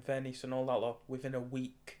become in Venice and all that lot within a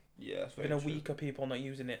week? Yeah, that's very Within a true. week of people not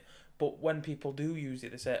using it. But when people do use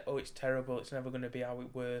it, they say, oh, it's terrible, it's never going to be how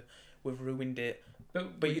it were, we've ruined it.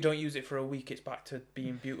 But we, you don't use it for a week, it's back to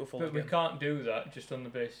being beautiful But we again. can't do that just on the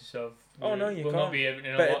basis of. Oh, no, you we'll can't. Not be in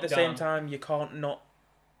a But lockdown. at the same time, you can't not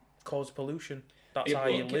cause pollution. That's how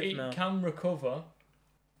you live it now. can recover,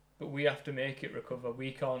 but we have to make it recover.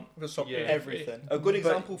 We can't. We'll stop Yeah. everything. A good But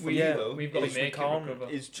example for we- me yeah, though We've got to is make it can't- recover.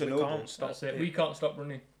 is We Chernobyl. can't stop That's it. it. We can't stop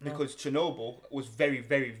running. No. Because Chernobyl was very,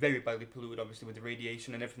 very, very badly polluted, obviously, with the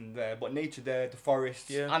radiation and everything there. But nature there, the forests,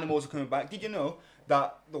 Yeah. animals are coming back. Did you know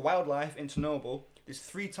that the wildlife in Chernobyl is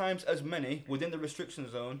 3 times as many within the restriction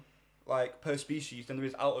zone, like per species, than there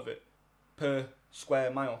is out of it per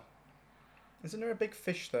square mile? Isn't there a big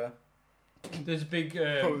fish there? There's a big.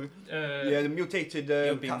 Probably. Yeah, the mutated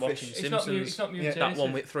You've been catfish. watching It's not, Simpsons. it's not Yeah, mutated. That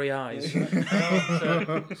one with 3 eyes.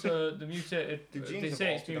 No, so the mutated. The They genes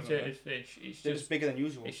say it's evolved, don't mutated fish. It's They're just. just bigger than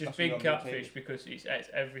usual. It's just That's big why they're catfish mutated. because it's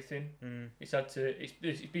everything. Mm. It's had to.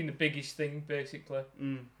 It's been the biggest thing basically.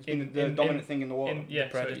 It's been the in- dominant in- thing in the water. Yeah,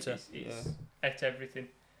 so predator. it's ate everything,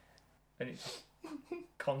 and it's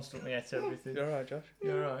constantly ate everything. You're right, Josh.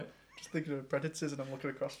 You're right. Just thinking of predators and I'm looking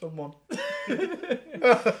across from one.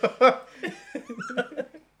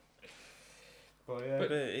 But yeah.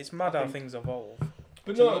 But it's mad I how think- things evolve.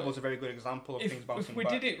 But no, Chernobyl's a very good example of if- things if bouncing we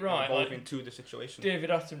back did it and right, evolving like- to the situation. David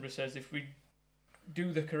Attenborough says if we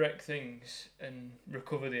do the correct things and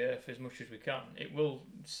recover the earth as much as we can, it will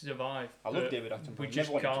survive. I love But David Attenborough. We Never just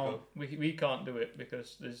wanted to can't. go. We can't do it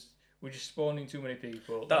because We're just spawning too many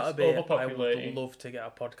people. That'd That's be. I overpopulating. would love to get a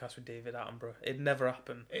podcast with David Attenborough. It'd never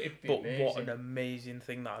happen. It'd be But amazing. what an amazing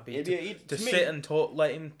thing that'd be. It'd To, be- to to me- sit and talk,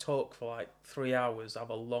 let him talk for like 3 hours, have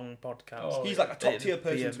a long podcast. Oh, He's like a top It'd tier be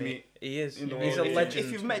person to ama- me. He is. in the He's world. a If- legend.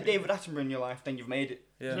 If you've met David Attenborough in your life, then you've made it.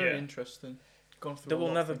 Yeah. Very Yeah. interesting. Gone through There a will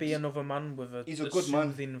lot never of be things. another man with a, He's a good man.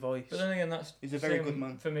 soothing voice. But then again, that's He's a very same good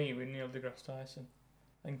man. for me with Neil deGrasse Tyson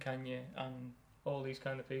and Kanye and all these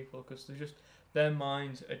kind of people because they're just their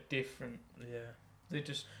minds are different. Yeah. They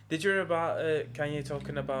just Did you hear about Kanye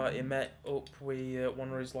talking about he met up with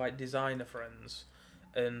one of his like designer friends,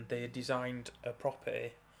 and they designed a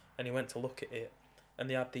property, and he went to look at it, and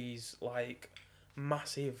they had these like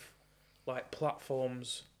massive, like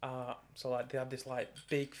platforms. So like they had this like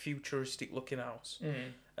big futuristic looking house,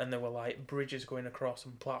 and there were like bridges going across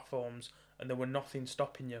and platforms, and there were nothing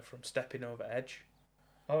stopping you from stepping over edge.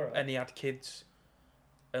 all right. And he had kids,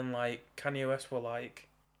 and like Kanye West were like,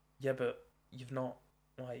 yeah, but you're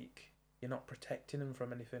not protecting them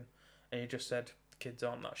from anything, and he just said kids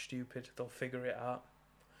aren't that stupid, they'll figure it out.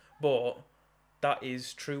 But that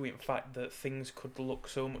is true in fact that things could look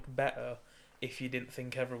so much better if you didn't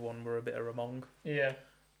think everyone were a bit of a mong, Yeah.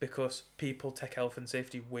 because people take health and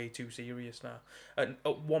safety way too serious now. And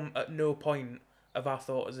at no point have I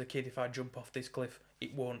thought as a kid, if I jump off this cliff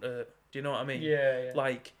it won't hurt. Do you know what I mean? Yeah.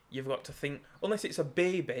 Like, you've got to think, unless it's a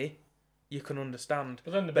baby, you can understand.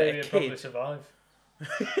 But then the but a baby will probably kid- survive.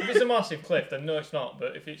 If it's a massive cliff, then no, it's not.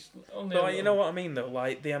 But if it's only, But like, you know what I mean, though?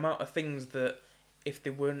 Like, the amount of things that, if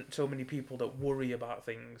there weren't so many people that worry about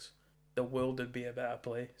things, the world would be a better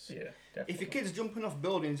place. Yeah, definitely. If your kid's jumping off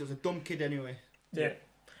buildings, it was a dumb kid anyway. yeah.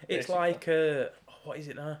 It's Basically. like, what is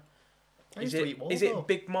it now? I used Is to it, eat is it Waldo.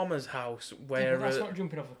 Big Mama's house Yeah, where... but that's not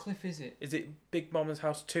jumping off a cliff, is it? Is it Big Mama's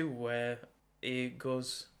house 2 where he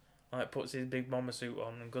goes, like, puts his Big Mama suit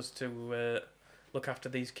on and goes to look after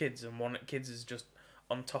these kids, and one of the kids is just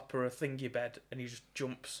on top of a thingy bed and he just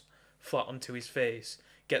jumps flat onto his face,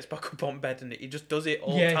 gets back up on bed, and he just does it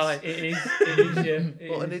all the Yes, time. it is. It is. Yeah. It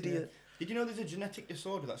What an is, idiot. Did you know there's a genetic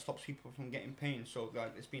disorder that stops people from getting pain? So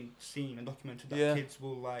like it's been seen and documented that Yeah. kids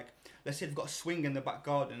will like, let's say they've got a swing in the back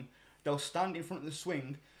garden, they'll stand in front of the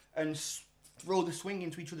swing and throw the swing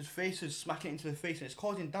into each other's faces, smacking it into their face, and it's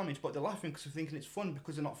causing damage. But they're laughing because they're thinking it's fun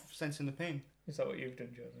because they're not sensing the pain. Yeah. Is that what you've done,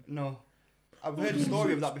 Jordan? No, I've heard a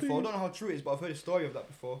story of that before. I don't know how true it is, but I've heard a story of that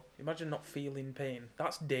before. Imagine not feeling pain.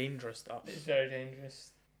 That's dangerous, that. It's very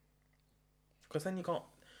dangerous. Because then you can't...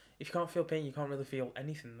 If you can't feel pain, you can't really feel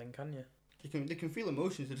anything then, can you? They can feel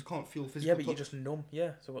emotions, they just can't feel physical. Yeah, but you're touch. just numb.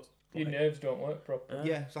 Yeah, so what's... Your like- nerves don't work properly.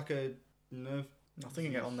 Yeah, it's like a nerve. Nothing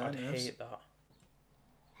can get on their I'd nerves. hate that.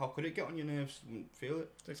 How could it get on your nerves? You wouldn't feel it.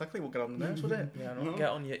 That's exactly what get on the nerves, would it? Yeah, No. not get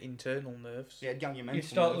on your internal nerves. Yeah, get on your mental You'd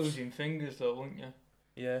start nerves. losing fingers though, wouldn't you?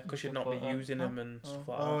 Yeah, because you'd Stuff not be like that. using them and stuff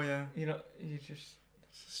like Oh that. yeah. You know,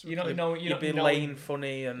 you not know. You'd be laying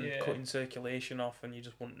funny and Yeah. cutting circulation off, and you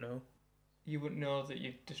just wouldn't know. You wouldn't know that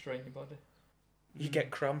you're destroying your body. You Mm.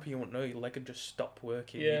 get cramp, you wouldn't know. Your leg would just stop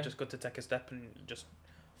working. Yeah. You just got to take a step and you just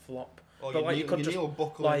flop. Or But, your like, you knee- could your just, knee will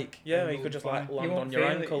buckle Like, yeah, and you you'll could just fly. like land won't on your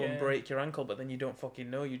feel it, ankle and yeah. break your ankle, but then you don't fucking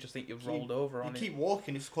know. You just think you've You- rolled over You on keep it.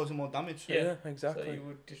 walking, it's causing more damage. Yeah, So exactly. you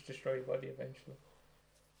would just destroy your body eventually.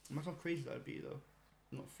 Imagine how crazy that'd be though.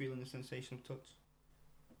 Not feeling the sensation of touch.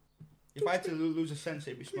 If I had to lose a sense,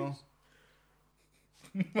 it'd be smell.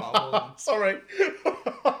 Oh, Sorry.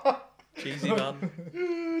 Cheesy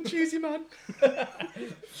man. Cheesy man.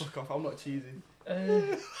 fuck off, I'm not cheesy.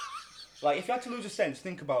 Uh, Like, if you had to lose a sense,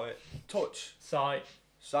 think about it. Touch, sight.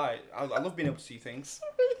 sight. I love being able to see things.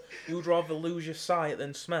 You'd rather lose your sight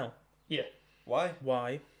than smell. Yeah. Why?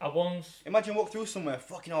 Why? I once. Imagine walk through somewhere,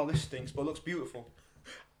 fucking all this stinks, but it looks beautiful.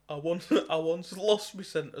 I once lost my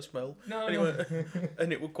scent of smell, No, Anyway.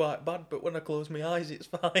 and it was quite bad. But when I close my eyes, it's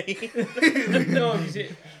fine. no, because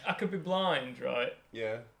I could be blind, right,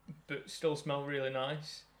 Yeah. but still smell really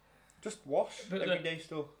nice. Just wash But every then- day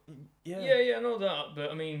still. Yeah. Yeah, I know that, but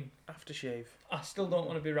I mean, Aftershave. I still don't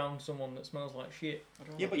want to be around someone that smells like shit,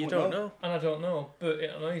 Yeah, but You you don't know. know. and I don't know, but it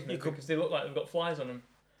annoys me You could- because they look like they've got flies on them.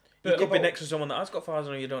 You But could be but- next to someone that has got flies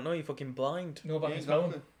on, you don't know. You're fucking blind. nobody Yeah, can smell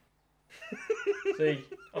exactly. them. See,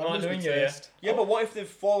 I'm not lose my doing you. Yeah. taste. Yeah, but what if they've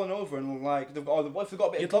fallen over and like they've got, or what if they've got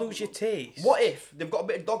a bit You'd of dog lose your taste. What if they've got a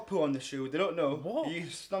bit of dog poo on the shoe? They don't know. What? You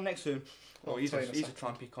stand next to him. Oh, I'll he's tell a you in a he's a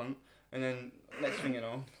second. trampy cunt. And then next thing you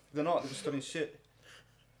know, they're not. They're just studying shit.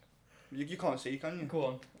 You can't see, can you? Go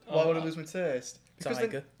on. Why would I lose my taste? Because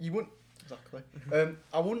Tiger. then you wouldn't. Exactly.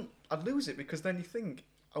 I wouldn't. I'd lose it because then you think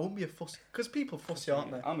I wouldn't be a fussy. Because people fussy,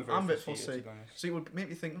 aren't they? I'm a very bit fussy eater, fussy. to be honest. So it would make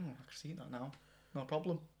me think, I can see that now. No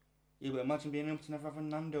problem. Yeah, but imagine being able to never have a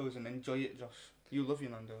Nando's and enjoy it, Josh. You love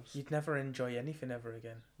your Nando's. You'd never enjoy anything ever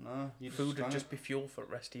again. Nah, you Food would try just it. be fuel for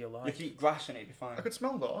the rest of your You life. could eat grass and it'd be fine. I could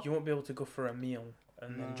smell though. You won't be able to go for a meal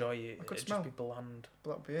and No. enjoy it. I could It'd smell. just be bland. But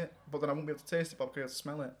that'd be it. But then I wouldn't be able to taste it, but I'd be able to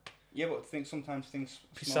smell it. Yeah, but sometimes things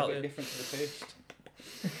Be smell a bit salted. different to the taste.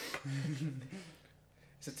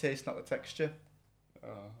 It's the taste, not the texture.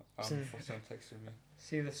 I'm So- fucking texting me.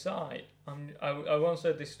 See the site. I once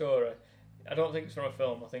heard this story. I don't think it's from a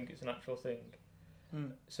film. I think it's an actual thing.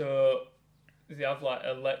 So they have like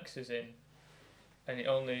Alexas in, and it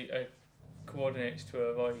only coordinates to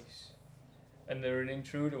her voice. And they're an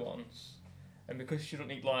intruder once, and because she don't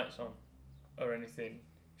need lights on or anything,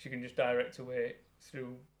 she can just direct away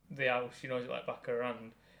through the house. She knows it like back of her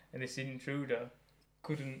hand, and this intruder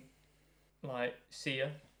couldn't like see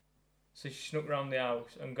her, so she snuck around the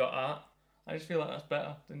house and got out. I just feel like that's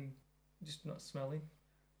better than just not smelling.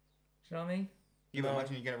 Do you know what I mean? Yeah, but No.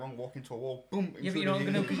 imagine you get it wrong, walk into a wall, boom. Yeah, but you're not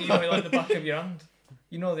intruder. gonna, because you know it like the back of your hand.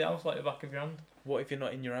 You know the house like the back of your hand. What if you're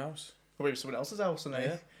not in your house? Or maybe someone else's house, and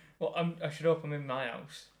Yeah. Well, I should hope I'm in my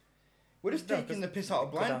house. We're just No, taking the 'cause piss out of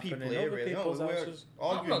it could blind happen people in here, other really. people's No, we're houses.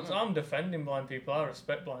 I'm arguing. not. I'm defending blind people. I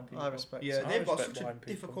respect blind people. I respect. Yeah, it. they've got respect such a blind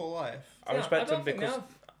people. difficult life. I Yeah, respect don't them think they because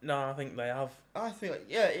have. no, I think they have. I feel like,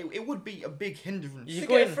 yeah, it would be a big hindrance. You To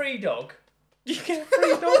go get a in- free dog. You get a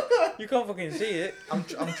free dog. You can't fucking see it. I'm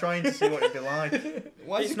trying to see what it'd be like.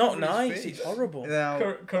 Why is It's he not covering his nice. face? It's horrible.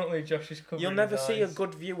 Now, Currently, Josh is covering. You'll never his see a eyes.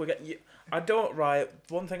 good view again. I don't. Right.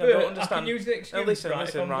 One thing I But don't I understand. can use the excuse, listen, right?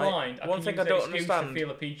 listen, if I'm right. blind, I One can thing use I the don't excuse understand, to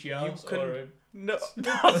feel a peachy house can- or a... No,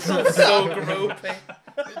 that's so gropey.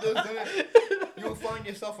 It does, doesn't it? You'll find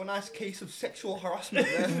yourself a nice case of sexual harassment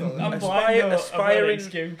there, fella. I'm Aspire- blind, though, I've got an aspiring-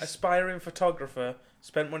 excuse. Aspiring photographer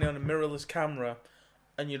spent money on a mirrorless camera,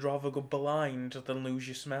 and you'd rather go blind than lose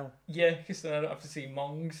your smell. Yeah, because then I don't have to see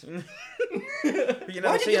mongs. But you Why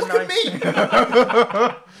never did see you a look at nice.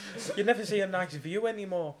 me? You never see a nice view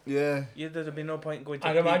anymore. Yeah. There'd be no point going to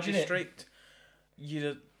I'd Peak imagine it. District.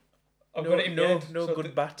 You'd I've no, got it in no, my head, no so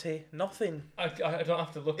good batty, nothing. I don't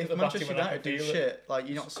have to look if at the batty Manchester when I United can do feel it. shit, like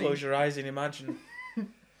you're not Just seeing. close your eyes and imagine.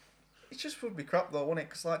 It just would be crap though, wouldn't it?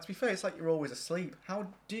 Because like to be fair, it's like you're always asleep. How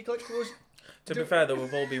do you like close? To be fair, though,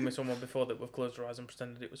 we've all been with someone before that we've closed our eyes and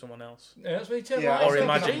pretended it was someone else. Yeah, that's when you turn Yeah, lights Or off.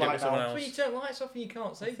 imagined you it like was that. someone That's when you else. turn lights off and you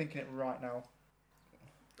can't see. I'm thinking it right now.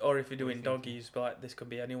 Or if you're doing doggies, be like, this could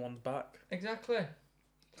be anyone's back. Exactly.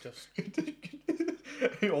 Just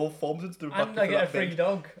It all forms into the back And I of get a that free thing.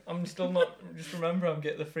 dog. I'm still not. Just remember, I'm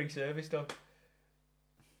getting the free service dog.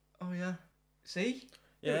 Oh yeah. See?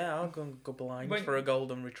 yeah, I'll go blind When- for a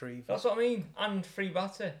golden retriever. That's what I mean. And free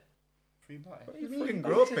batty. Free bite. You can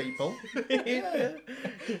grow people. Yeah.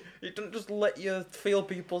 It doesn't just let you feel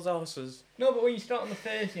people's houses. No, but when you start on the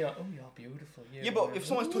face, you're like, oh, you're beautiful. Yeah, but if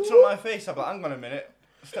someone's touching on my face, I'm like, hang on a minute.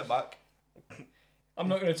 Step back. I'm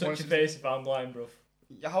not going to touch your face if I'm blind, bruv.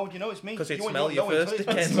 Yeah, how would you know it's me? 'Cause he'd You won't smell you know until first, it's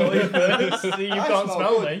again. me. Smell you first. So you I can't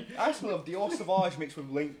smell good. me. I smell of Dior Sauvage mixed with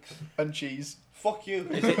Lynx. And cheese. Fuck you.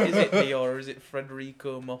 Is it Dior or is it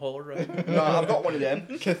Federico Mahora? No, I've got one of them.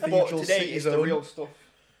 But Cathedral today City's it's the own. real stuff.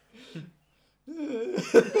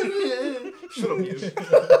 Shut up, you.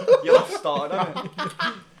 Your laugh started, hasn't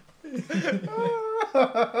it?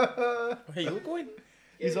 Where you going?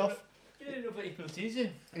 He's off. You didn't know what you put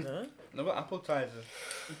easy. No? No, but appetizer.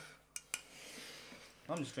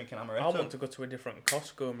 I'm just drinking I amaretto. want to go to a different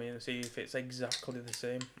Costco, me, and see if it's exactly the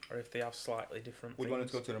same or if they have slightly different We'd things. want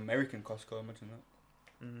to go to an American Costco, imagine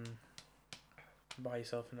that. Buy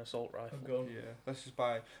yourself an assault rifle. I'm gone. Yeah, let's just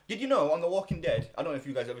buy. Did you know on The Walking Dead? I don't know if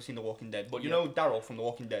you guys ever seen The Walking Dead, but you Yep. know Daryl from The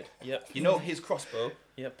Walking Dead. Yep. You know his crossbow.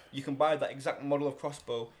 Yep. You can buy that exact model of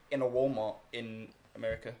crossbow in a Walmart in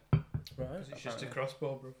America. Right. It's just a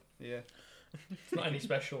crossbow, bro. Yeah. It's not any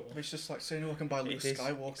special. It's just like saying, "Oh, I can buy Luke It is-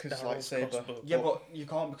 Skywalker's it's Daryl's lightsaber." crossbow. Yeah, but you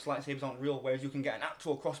can't because lightsabers aren't real. Whereas you can get an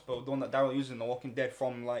actual crossbow, the one that Daryl uses in The Walking Dead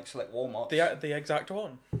from like select Walmart. The exact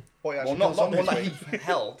one. What, Well, not the one that he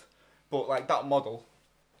held, but like that model.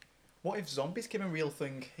 What if zombies became a real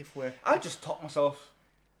thing? If we're I just taught myself.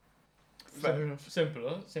 fair enough.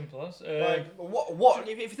 Simpler. Like, what?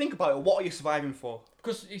 If you think about it, what are you surviving for?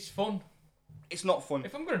 Because it's fun. It's not fun.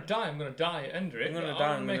 If I'm going to die, I'm going to die at Ender. I'm gonna I'll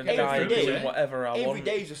die. I'm make gonna it die every through day. doing it. whatever I Every want.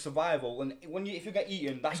 day is a survival, and if you get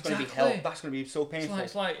eaten, that's going to be Exactly. hell. That's going to be so It's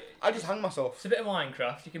painful. like I just hang myself. it's a bit of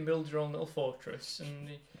Minecraft. You can build your own little fortress, and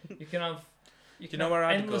you can have. You can know have where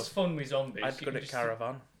I'd endless fun with zombies. I'd You go can to just-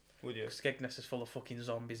 Caravan. Would you? Skegness is full of fucking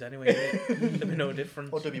zombies anyway. There'd be no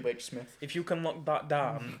difference. Or W.H. Smith. If you can lock that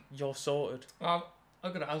down, you're sorted. I'll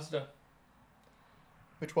go to Asda.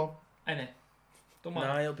 Which one? Any. Don't Nah,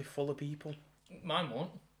 mind. it'll be full of people. Mine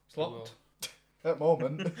won't. It's locked. At the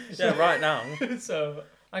moment. Yeah, right now. So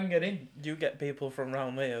I can get in. You get people from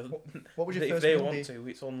round there. What was your If first they meal want be? to,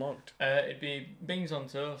 it's unlocked. It'd be beans on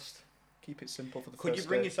toast. Keep it simple for the Could you first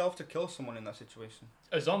bring day. yourself to kill someone in that situation?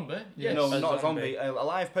 A zombie? Yes. No, A not a zombie. zombie. A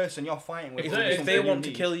live person you're fighting with. If, If could be they- if something they you want to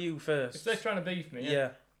need. kill you first, If they're trying to beef me, yeah.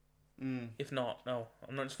 Mm. If not, no.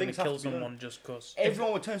 I'm not just going Things to have kill to be done. someone just because.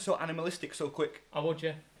 Everyone would turn so animalistic so quick. I would,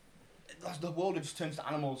 yeah. That's the world just turns to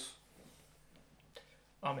animals.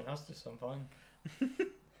 I mean, that's just I'm fine.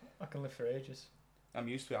 I can live for ages. I'm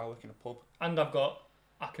used to it. I work in a pub. And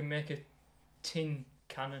I can make a tin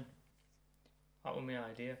cannon. That was my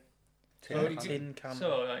idea. Tin So cannon. Tin cannon.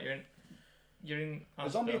 So, like, you're in A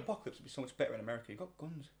zombie Asda. apocalypse would be so much better in America. You got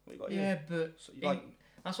guns. What you got Yeah, here? but So you like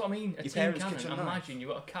that's what I mean. A your tin parents' cannon. kitchen knife. Imagine you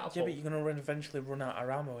got a catapult. Yeah, but you're going to eventually run out of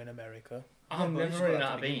ammo in America. I'm Yeah, but never it's running got out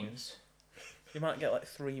to of begin with. beans. You might get like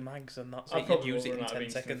 3 mags and that's I it. You'd probably use will it in run out of 10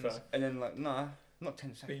 beans, to be seconds. fair. and then like nah, not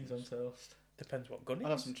 10 seconds. Beans on toast. Depends what gun it I'll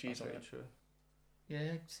have is. some cheese That's on very it. true.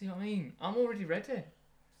 Yeah, see what I mean? I'm already ready.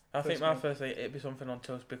 I think First my meal. first thing, it'd be something on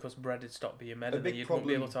toast because bread would stop being made A and then big you wouldn't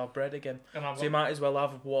be able problem- to have bread again. And I've So you got might as well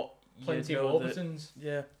have what plenty you of know that, Warburtons.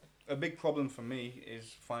 yeah. A big problem for me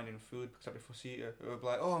is finding food because I'm a fussy eater. I'll be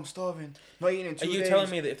like, oh, I'm starving. Not eating in 2 Are you days. telling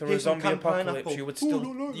me that if there was a Here's some zombie canned apocalypse, pineapple. you would Ooh, still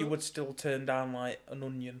no, no, you no. would still turn down like an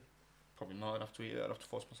onion? Probably not. I'd have to eat it. I'd have to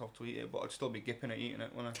force myself to eat it, but I'd still be gipping at eating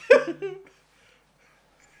it, wouldn't I?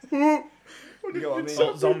 You know what I mean?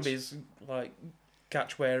 So zombies like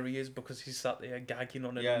catch where he is because he's sat there gagging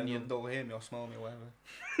on an Yeah, onion. they'll hear me or smell me,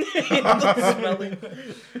 whatever. Doesn't smell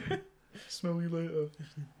him. Smell you later.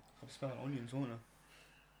 I'm smelling onions, won't I?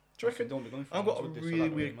 Do you reckon? Don't be going for I've got a onions, would they? So really that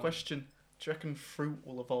don't weird really matter. question. Do you reckon fruit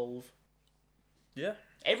will evolve? Yeah,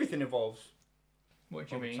 Everything evolves What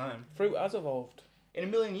do you over mean? time. fruit has evolved. In a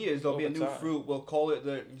million years, there'll be a Over new time. fruit. We'll call it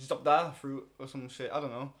the Zabda fruit or some shit. I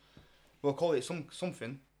don't know. We'll call it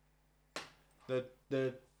something. The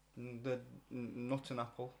nut and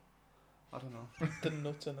apple. I don't know. The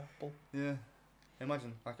nut and apple. Yeah.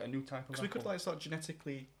 Imagine like a new type of Because we could apple. like start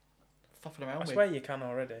genetically faffing I around with. swear you can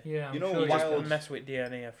already. Yeah, I'm You know sure why- Just wild- mess with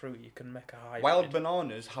DNA of fruit, you can make a hybrid. Wild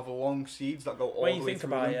bananas have long seeds that go all when the you way think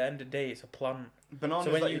through about it, them. at the end of the day, it's a plant. Bananas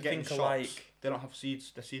So when that you you get in think shops, of like, they don't have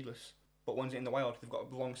seeds. They're seedless. But ones in the wild, they've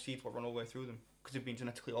got long seeds that run all the way through them because they've been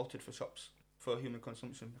genetically altered for shops for human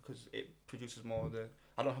consumption because it produces more of the.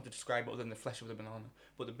 I don't have to describe it other than the flesh of the banana,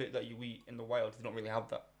 but the bit that you eat in the wild, they don't really have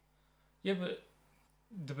that. Yeah, but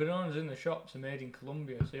the bananas in the shops are made in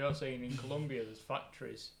Colombia. So you're saying in Colombia there's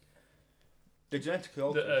factories They're genetically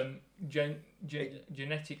altered. that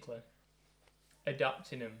genetically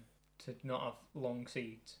adapting them to not have long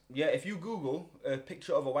seeds. Yeah, if you Google a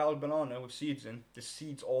picture of a wild banana with seeds in, there's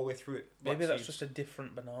seeds all the way through it. black maybe that's seeds. just a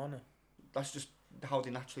different banana. That's just how they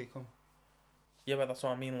naturally come. Yeah, but that's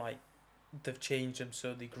what I mean. Like, they've changed them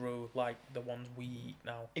so they grow like the ones we eat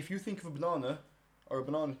now. If you think of a banana or a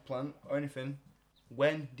banana plant or anything,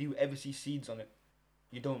 when do you ever see seeds on it?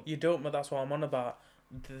 You don't. You don't, but that's what I'm on about.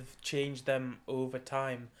 They've changed them over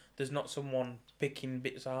time. There's not someone picking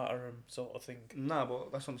bits out of them, sort of thing. Nah,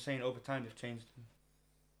 but that's what I'm saying. Over time, they've changed.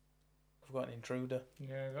 I've got an intruder.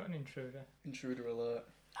 Yeah, I got an intruder. Intruder alert.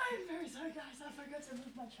 I'm very sorry, guys. I forgot to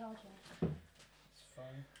move my charger. It's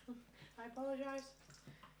fine. I apologize.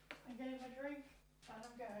 I'm getting my drink, and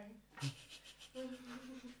I'm going.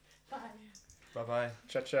 Bye. Bye bye.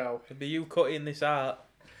 Ciao ciao. It'd be you cutting this out.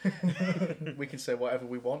 We can say whatever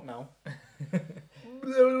we want now.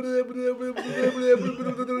 Gonna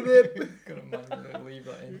leave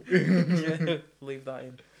that in. Yeah, leave that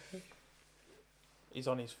in. He's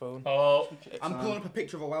on his phone. Oh, I'm pulling up a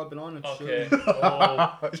picture of a wild banana. To show okay. you.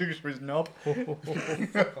 Oh, Just for his knob.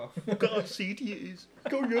 Fuck off. Look how seedy it is.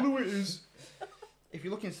 Look how yellow it is. If you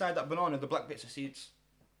look inside that banana, the black bits are seeds.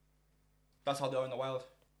 That's how they are in the wild.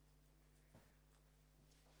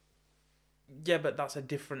 Yeah, but that's a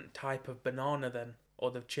different type of banana then,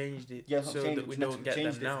 or they've changed it Yeah, that's what so I'm saying. that we they've don't get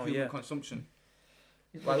changed them it for now. human Yeah. consumption.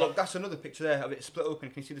 Like, look, that's another picture there of it split open.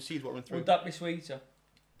 Can you see the seeds what run through? would that be sweeter?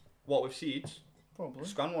 What with seeds? Probably.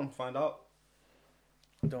 Scan one, find out.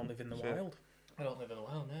 Don't live in the Sure. wild. I don't live in the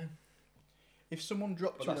wild now. If someone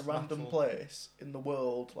dropped But you in a that's random natural. place in the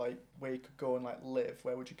world, like where you could go and like live,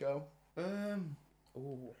 where would you go?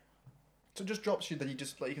 Ooh. So it just drops you, then you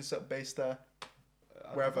just like you can set up base there.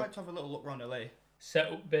 I'd Wherever. like to have a little look around LA.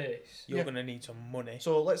 Set up base. You're Yeah. gonna need some money.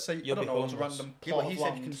 So let's say You'll I be don't know, it's a homeless. random Yeah, plot but he of said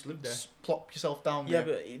land. you can just live there. Plop yourself down Yeah,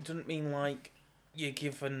 there. but it doesn't mean like you're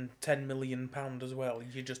given £10 million as well.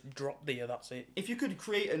 You just drop there. That's it. If you could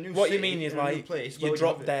create a new What city you mean is in a new like place, where you would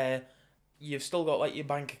drop have it? there. You've still got like your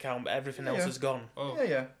bank account, but everything else Yeah. is gone. Oh. Yeah,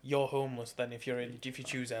 yeah. You're homeless then if you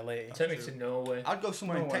choose LA. Take me true. to Norway. I'd go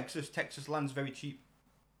somewhere in No way. Texas. Texas land's very cheap.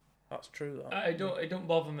 That's true. That. It don't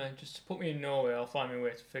bother me. Just put me in Norway, I'll find my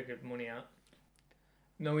way to figure money out.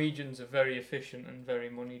 Norwegians are very efficient and very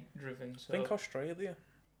money driven. So Think Australia.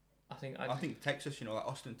 I think I think Texas, like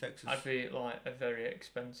Austin, Texas. I'd be like a very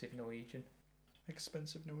expensive Norwegian.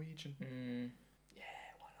 Expensive Norwegian. Yeah,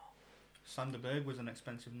 why not? Sander Berg was an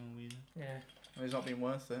expensive Norwegian. Yeah. Well, he's not been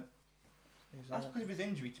worth it. That's because of his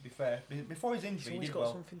injury, to be fair. Before his injury, he Someone's did got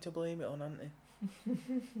well. something to blame it on, hasn't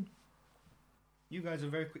he? You guys are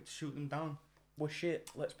very quick to shoot them down. We're shit.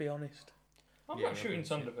 Let's be honest. I'm Yeah, not we're shooting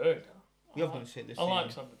gonna see. Sanderberg. We have done shit this I like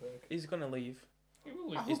season. Sanderberg. He's gonna leave. He will I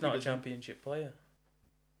leave. hope He's he not a doesn't. championship player.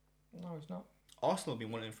 No, he's not. Arsenal have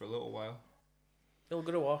been wanting him for a little while. He'll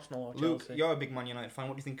go to Arsenal or Luke, Chelsea. you're a big Man United fan.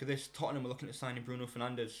 What do you think of this? Tottenham are looking at signing Bruno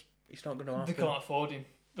Fernandes. He's not gonna have They to. can't afford him.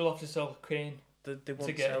 They'll have to sell Kane. They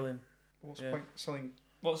won't get sell him. him. What's Yeah. the point selling?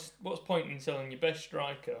 What's point in selling your best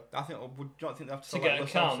striker I think. Would you not think they have to to sell get a Lo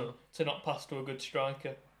cam Celso? to not pass to a good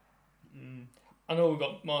striker? Mm. I know we've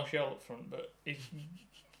got Martial up front, but he's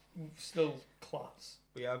still class.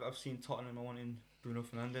 But yeah, I've seen Tottenham are wanting Bruno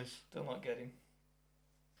Fernandes. They'll not get him.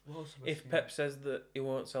 What else have I If seen? Pep says that he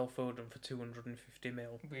won't sell Foden for 250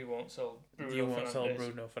 mil, We won't sell Bruno you won't sell Fernandes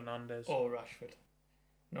Bruno Fernandes. or Rashford.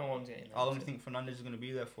 No one's getting that. How long do you think Fernandes is going to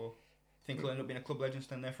be there for? Think he'll end up being a club legend,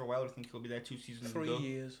 stand there for a while? Or do you think he'll be there 2 seasons 3 and go?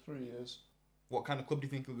 years. 3 years. What kind of club do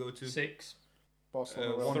you think he'll go to? 6.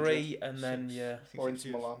 Barcelona. One- 3 and then Six. yeah. I think Or 6 into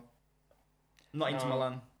years. Milan. Not into No.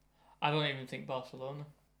 Milan. I don't even think Barcelona.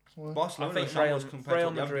 Well, Barcelona I think are shambles Real- compared Real to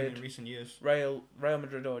what they've been Madrid- in recent years. Real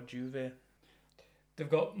Madrid or Juve. They've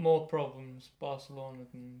got more problems, Barcelona,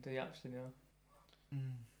 than they actually know.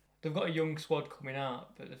 They've got a young squad coming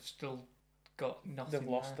out, but they've still got nothing. They've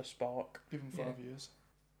lost there. the spark. give him 5 years.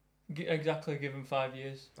 Exactly, give him 5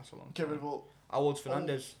 years. That's a long Get time. rid of all. How old's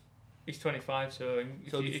Fernandes? He's 25, so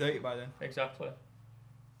if He'll you- be 30 by then. Exactly.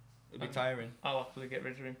 It'll be tiring. I'll happily get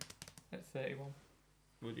rid of him at 31.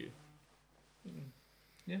 Would you?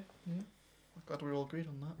 Yeah. I'm glad we all agreed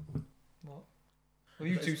on that. What? Well,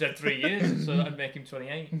 you two said 3 years, so that'd make him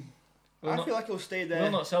 28. We'll I not, feel like he'll stay there.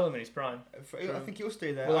 we'll not sell him in his prime. I think he'll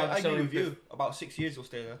stay there. We'll I either agree sell him with you. About 6 years he'll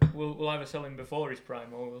stay there. We'll either sell him before his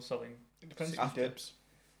prime or we'll sell him. It depends if After. he dips.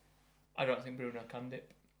 I don't think Bruno can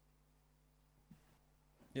dip.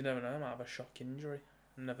 You never know. He might have a shock injury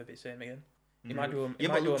and never be the same again. He Mhm. might do a, he Yeah,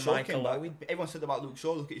 might but do Luke a Shaw Michael came back. Owen. Everyone said about Luke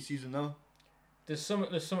Shaw. Look at his season now. There's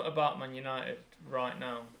something about Man United right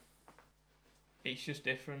now. It's just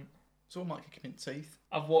different. Someone might kick him in the teeth.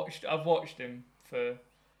 I've watched him for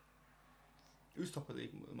Who's top of the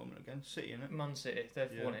league at the moment again? City, innit? Man City.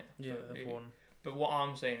 They've Yeah. won it. Yeah, So they've it- won. But what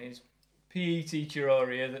I'm saying is, PE teacher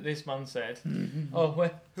Aurea that this man said. Oh,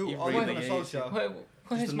 where, Who? He Oh, really Gunnar hates Solskjaer.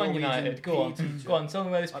 where's the Man Norwegian United? Go on, PE teacher. go on. Tell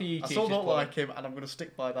me where this PE I teacher. still don't like him, and I'm going to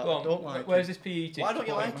stick by that. Go I on, don't like where's him. this PE teacher? Why don't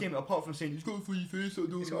you Why, like man? him? Apart from saying he's got a funny face, I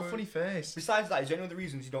don't He's got a like funny face. Besides that, is there any other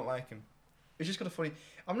reasons you don't like him? He's just got a funny.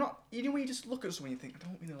 I'm not. You know when you just look at someone and you think, I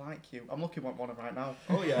don't really like you. I'm looking at one right now.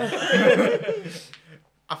 Oh yeah.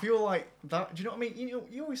 I feel like that. Do you know what I mean?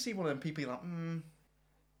 You always see one of them people. You're like,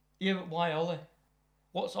 Yeah, but why Ollie?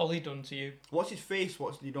 What's Ollie done to you? What's his face?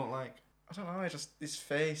 What you don't like? I don't know. Just his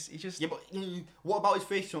face. He just. Yeah, but what about his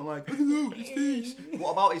face you don't like? I don't know, his face.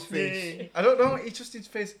 What about his face? I don't know. It's just his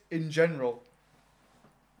face in general.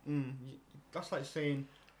 That's like saying,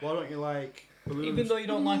 why don't you like balloons? Even though you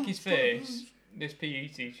don't like his face, this PE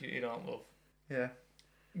teacher you don't love. Yeah.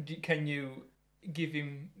 Can you give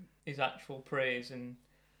him his actual praise? And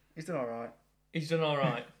He's done all right. he's done all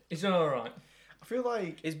right. He's done all right. I feel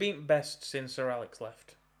like He's been best since Sir Alex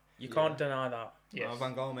left. You can't deny that. Yes.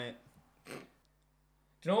 Van Gaal, mate. Do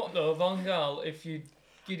you know what though, Van Gaal? If you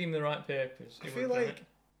give him the right papers, I he feel would have done like it.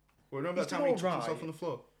 Well, remember He's that time when he done took alright. himself on the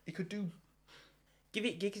floor? he could do. Give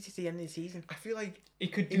it to the end of the season. I feel like He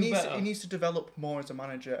could he do needs better. he needs to develop more as a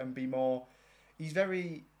manager and be more. He's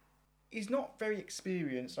not very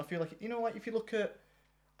experienced. I feel like like if you look at,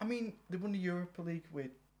 I mean, they won the Europa League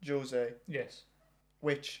with Jose, Yes.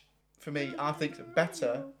 which for me I think is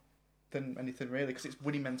better than anything really because it's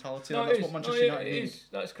winning mentality. No, and that's it what is. Manchester No, United it need. is.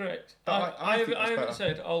 That's correct. But I think that's haven't better.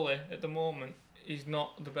 said Ole at the moment. He's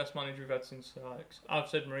not the best manager we've had since Sir Alex. I've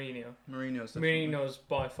said Mourinho. Mourinho's Mourinho's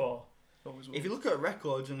by far. always If you look at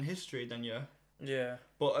records and history, then yeah. Yeah.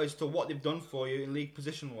 But as to what they've done for you in league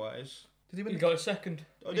position wise, did he He win? got a second.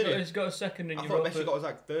 oh, did he? He's got a second in I thought Europa. Messi got was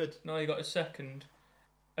like third. No, he got a second,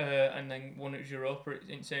 and then won at Europa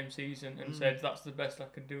in the same season, and said that's the best I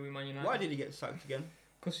can do with Man United. Why did he get sacked again?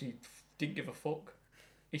 Because he didn't give a fuck.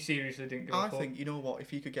 He seriously didn't give I a fuck. think you know what if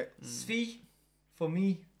he could get. Three for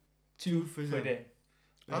me, two for them. them.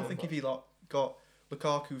 I think if he got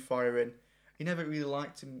Lukaku firing, he never really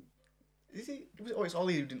liked him. Is he? It's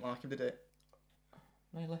Ollie who didn't like him, did it?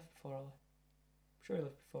 No, he left before Ali. I'm sure he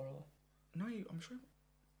left before Ali. No, I'm sure.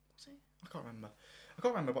 Was he? I can't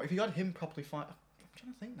remember. But if you had him properly fight, I'm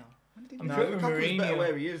trying to think now. When did he I'm leave? sure it was Lukaku's better Mourinho.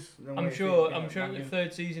 where he is. Than I'm where he sure. thinks, I'm sure Man it was U. the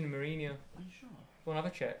third season of Mourinho. Are you sure? Go on, have a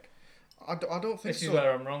check. I don't think This is so.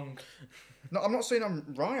 where I'm wrong. No, I'm not saying I'm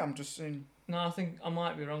right. I'm just saying. No, I think I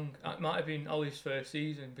might be wrong. It might have been Ollie's first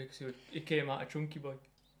season because he came out a chunky boy.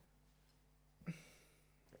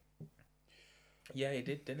 Yeah, he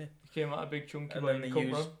did, didn't he? He came out a big chunky And boy. then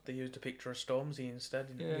and they used a picture of Stormzy instead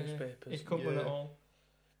in Yeah, the yeah. newspapers. He's covering it Yeah. all.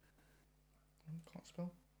 Can't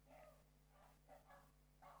spell.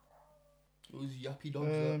 Those yappy dogs.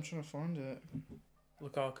 I'm trying to find it.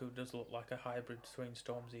 Lukaku does look like a hybrid between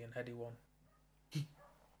Stormzy and Heady One.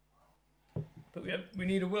 But we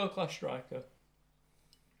need a world class striker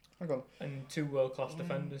Hang on. and 2 world class 1,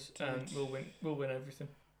 defenders, 2, and we'll win everything.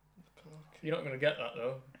 Lukaku. You're not going to get that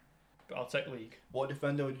though. But I'll take league. What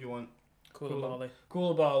defender would you want? Koulibaly.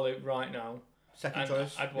 Koulibaly right now. Second And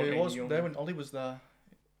choice. I'd Yeah, want it Neil was Young. there when Ollie was there.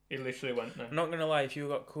 He literally went now. I'm not gonna lie, if you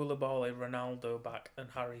got Koulibaly, Ronaldo back, and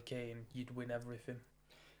Harry Kane, you'd win everything.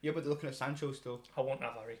 Yeah, but they're looking at Sancho still. I won't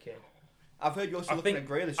have Harry Kane. I've heard you're also I looking think-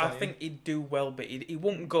 at Grealish. I aren't you? think he'd do well, but he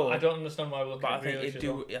won't go. I don't understand why we're looking But I at think Grealish he'd as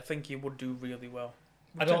do. well. I think he would do really well.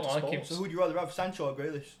 I don't Return to like him. So who'd you rather have, Sancho or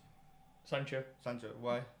Grealish? Sancho, Sancho.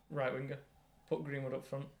 Why? right winger. Put Greenwood up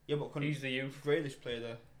front. Yeah, but couldn't He's the youth. Grealish play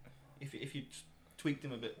there? If you tweaked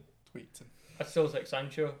him a bit. Tweaked him. I'd still take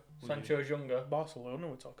Sancho. Would Sancho's younger. Barcelona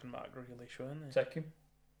were talking about Grealish, weren't they? Take him.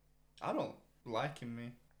 I don't like him,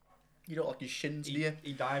 me. You don't like his shins, do you?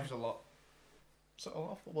 He dives a lot. So a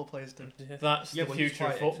lot of football players do. Yeah, That's Yeah, the but he's future of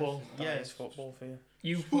quite football. excessive. that Yeah, is football for you.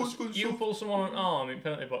 You pull someone on an arm in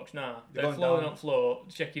penalty box now. They're They're going flowing down. on floor,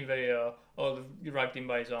 checking VAR, or they've ragged him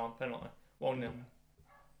by his arm. Penalty. 1-0.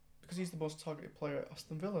 Because he's the most targeted player at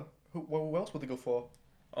Aston Villa. Who else would they go for?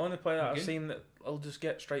 Only player I've Okay. seen that will just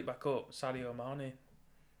get straight back up, Sadio Mane.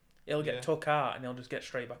 He'll get Yeah. took out and he'll just get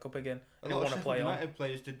straight back up again. A He'll lot of want to Sheffield play on. United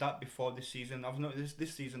players did that before this season. I've noticed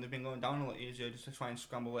this season they've been going down a lot easier just to try and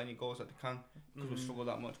scramble any goals that they can because we Mm. struggle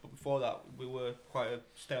that much. But before that, we were quite a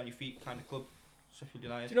stay on your feet kind of club. Sheffield Do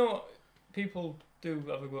United. you know what? People do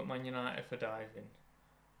have a go at Man United for diving.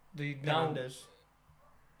 They now. Fernandes.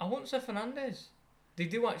 I won't say Fernandes. They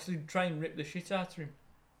do actually try and rip the shit out of him.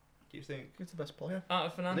 Do you think? Who's the best player? Out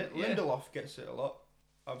of Fernandes. Yeah. Lindelof gets it a lot.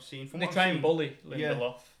 I've seen. From They what try I've and seen, bully Yeah.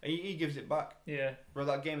 Lindelof. He gives it back. Yeah. Bro,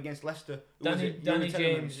 that game against Leicester. who was Danny it? Danny Euro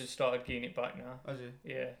James Telemans? has started getting it back now. Has he?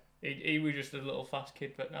 Yeah. He was just a little fast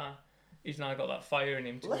kid, but now he's now got that fire in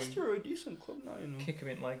him to go and Leicester are a decent club now, you know. kick him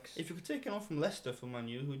in legs. If you could take him off from Leicester for Man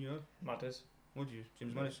U, who'd you have? Matters. Would you?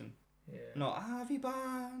 James Yeah. Madison? Yeah. No, Harvey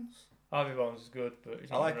Barnes. Harvey Barnes is good, but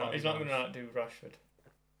he's I not like gonna, Harvey he's not going to Barnes. outdo Rashford.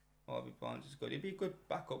 Harvey Barnes is good. He'd be a good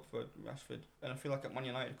backup for Rashford. And I feel like at Man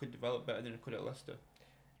United could develop better than he could at Leicester.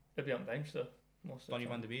 He'll be on bench though. Most of the Donny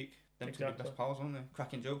time. van der Beek. Them two Exactly. are best pals, aren't they?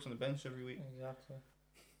 Cracking jokes on the bench every week. Exactly.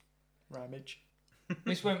 Ramage.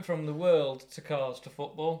 This went from the world to cars to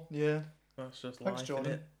football. Yeah. That's just Thanks, life,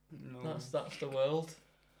 Jordan. innit? No. That's the world.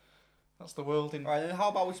 That's the world in. Alright, then how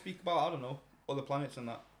about we speak about, I don't know, other planets and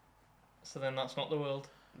that? So then that's not the world.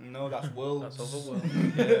 No, that's worlds. That's other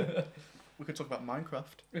world. Yeah. We could talk about Minecraft.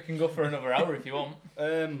 We can go for another hour if you want.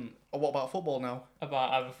 Or what about football now?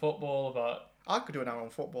 About either football, about I could do an hour on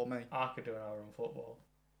football, mate. I could do an hour on football.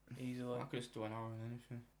 Easily. I could just do an hour on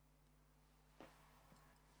anything.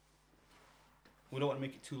 We don't want to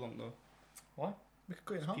make it too long though. We could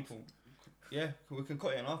cut it in half. People, yeah, we can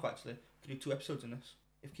cut it in half actually. We can do 2 episodes in this.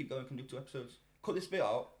 If we keep going, we can do 2 episodes. Cut this bit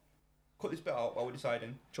out. Cut this bit out while we're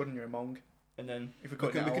deciding, Jordan, you're a mong. and then If we we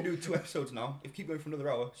cut can, it we out. can do 2 episodes now. If we keep going for another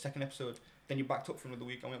hour, second episode, then you're backed up for another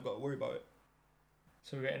week, and we haven't got to worry about it.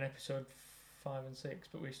 So we're getting episode 5 and 6,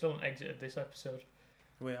 but we still haven't exited this episode.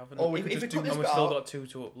 We haven't. Or we If- could if just we do. cut this and we've bit still out- got 2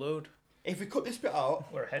 to upload. If we cut this bit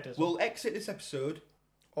out, We're ahead as well. we'll exit this episode.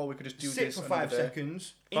 Or we could just do Sit this for another 5 day.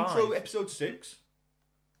 seconds. 5? Intro episode 6.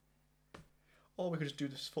 Or we could just do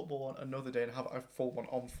this football one another day and have a full one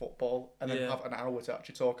on football, and then Yeah. have an hour to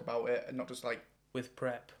actually talk about it, and not just like. With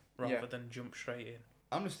prep rather Yeah. than jump straight in.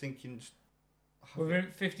 I'm just thinking. Just have We're it-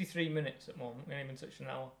 in 53 minutes at the moment. We haven't even touched an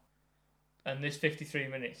hour. And this 53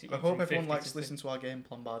 minutes. It I went hope from everyone 50 likes to to listen to our game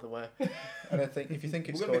plan, by the way. And I think if you think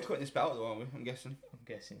it's We're going to good, be cutting this bit out though, aren't we? I'm guessing. I'm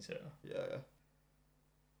guessing so. Yeah.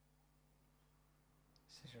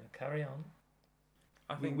 So you're going to carry on.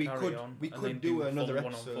 I We- think we carry could- on. we and could then do a another full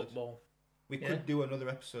one episode. on football. We Yeah. could do another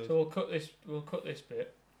episode. So we'll cut this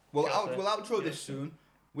bit. we'll Gotcha. outro this Yeah. soon.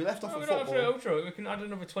 We left off No, with we don't have football. to outro it. We can add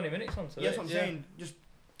another 20 minutes onto Yes, this. I'm Yeah. saying. Just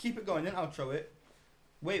keep it going, then outro it.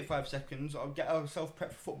 Wait 5 seconds. I'll get ourselves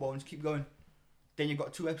prepped for football and just keep going. Then you've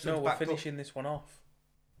got 2 episodes No, we're backed up. finishing this one off.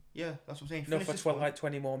 Yeah, that's what I'm saying. No, Finish for this one. like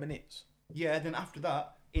 20 more minutes. Yeah, then after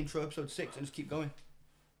that, intro episode 6 and just keep going.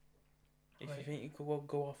 If Right. you think you could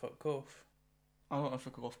go off at cuff. I don't know if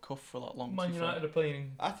we could go off cuff for that long. Man to be fair. United are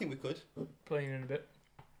playing I think we could. in a bit.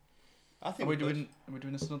 I Are think we we could.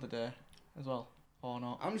 doing this another day as well, or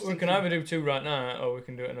not? I'm just We thinking. can either do 2 right now, or we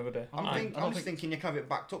can do it another day. I'm, I think, don't I'm just think- thinking you can have it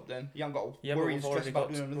backed up then. You haven't got to Yeah, but worry and we've stress already about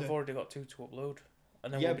got doing another. we've already got 2 to upload,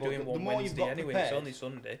 and then Yeah, we'll be but doing the one more you've Wednesday got anyway. prepared- It's only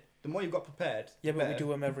Sunday. The more you've got prepared. Yeah, the but we better. do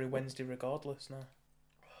them every Wednesday regardless now,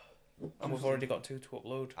 I'm and we've just already got 2 to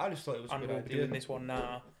upload. I just thought it was a And good we'll be idea. doing this one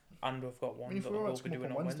now, and we've got I one mean, if that we were we'll to be come up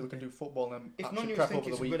doing on on Wednesday, we Wednesday. can do football and If then none of actually you prep think over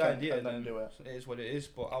it's the a good weekend idea, and then then do it. it is what it is.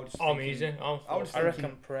 But I was just I'm thinking, easy. I was I thinking-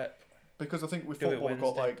 reckon prep. Because I think with Do it football we've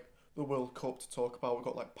got Wednesday. like the World Cup to talk about. We've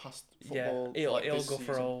got like past football. Yeah, like, it'll this go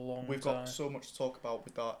for a season. long We've time. got so much to talk about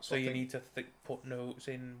with that. So I you think need to put notes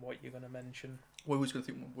in what you're going to mention. we're always going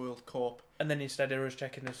to think World Cup. And then instead of us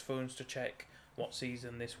checking his phones to check what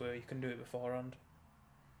season this were, you can do it beforehand.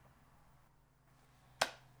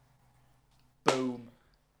 Boom.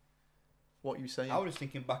 What you saying? I was just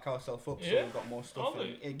thinking back ourselves up so Yeah. we've got more stuff. I'll do in.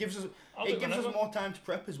 it. It gives us I'll do it gives us whenever. more time to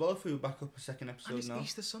prep as well if we back up a second and episode it's now.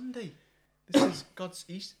 Easter Sunday. This is God's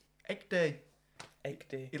egg day. Egg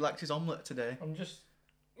day. He likes his omelette today. I'm just.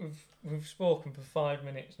 We've spoken for 5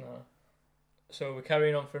 minutes now. So we're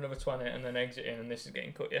carrying on for another 20 and then exiting, and this is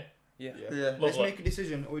getting cut, yeah? Yeah. Yeah. Let's Lovely. make a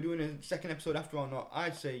decision. Are we doing a second episode after or not?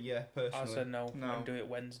 I'd say yeah, I personally. said no, No. and do it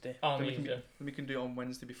Wednesday. I'm Then we can easy. Then we can do it on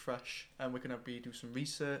Wednesday, be fresh, and we can do some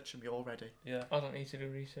research and be all ready. Yeah. I don't need to do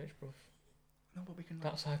research, bro. No, but we can.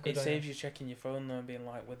 That's how good It I saves am. you checking your phone though and being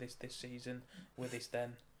like, with this season, with this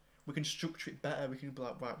then. We can structure it better. We can be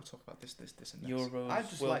like, right, we'll talk about this, and this. Euros, I'd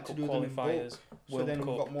just World like to Cup do them in qualifiers, bulk, so World then Cup,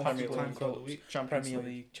 we've got more Premier time League, throughout the Cups, week. Champions Premier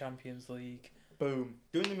League. League, Champions League. Boom.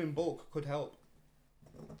 Doing them in bulk could help.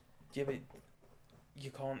 Yeah, but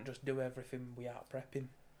you can't just do everything without prepping.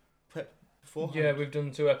 Beforehand. Yeah, we've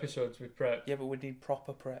done 2 episodes with prep. Yeah, but we need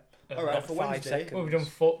proper prep. Alright, Not for 5 Wednesday- seconds. Well,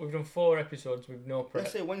 we've done 4 episodes with no prep.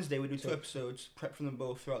 Let's say Wednesday we do 2 So- episodes, prep from them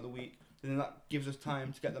both throughout the week. Then that gives us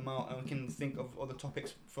time to get them out, and we can think of other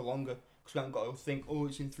topics for longer. Because we haven't got to think, oh,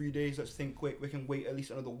 it's in 3 days. Let's think quick. We can wait at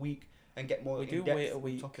least another week and get more We in do depth wait a on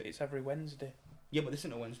week. topic. It's every Wednesday. Yeah, but this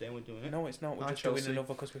isn't a Wednesday, and we're doing it. No, it's not. We're Ah, just Chelsea. doing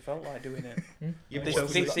another because we felt like doing it. Yeah, but This, what if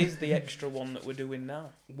we do this that- is the extra one that we're doing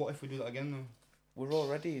now. What if we do that again though? We've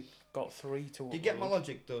already got 3 to Do you get my upload.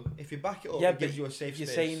 logic though? If you back it up, Yeah, it gives but you a safe You're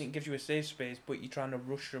space. saying it gives you a safe space, but you're trying to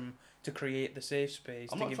rush them to create the safe space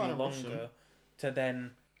I'm to not give trying you to rush 'em. longer to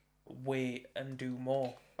then wait and do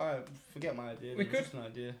more. Alright, forget my idea. We It's could- just an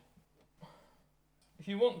idea. If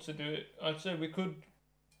you want to do it, I'd say we could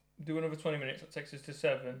do another 20 minutes. That takes us to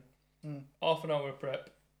 7. Mm. Half an hour of prep,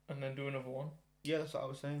 and then do another one. Yeah, that's what I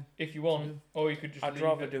was saying. If you want, or you could just. I'd leave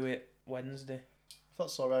rather it. do it Wednesday. If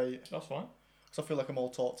that's alright. That's fine. Because I feel like I'm all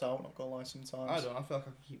talked out. Not gonna lie, sometimes. I don't. I feel like I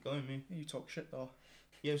can keep going, me. You talk shit though.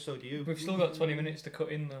 Yeah, so do you. We've still got 20 minutes to cut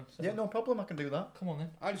in though. So. Yeah, no problem. I can do that. Come on then.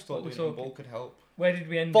 I just What thought we doing it in talking? bulk could help. Where did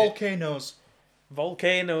we end it? Volcanoes.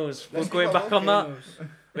 Volcanoes. Let's We're going do back on that. volcanoes.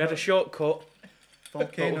 We had a shortcut. But we're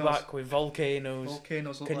Volcanoes. back with volcanoes.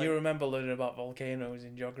 Volcanoes. Look Can like... you remember learning about volcanoes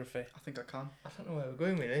in geography? I think I can. I don't know where we're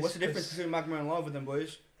going with this. What's the difference 'cause between magma and lava then,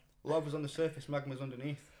 boys? Lava's on the surface, magma's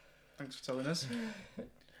underneath. Thanks for telling us.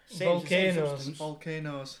 Same Volcanoes. substance.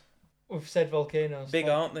 Volcanoes. We've said volcanoes. Big,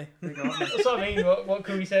 What- aren't they? Big, aren't they? That's what I mean. What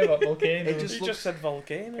can we say about volcanoes? It just You looks- just said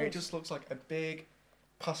volcanoes. It just looks like a big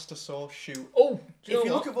pasta sauce shoot. Oh, do you If know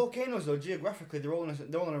you what? look at volcanoes though, geographically, they're all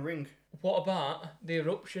on a ring. What about the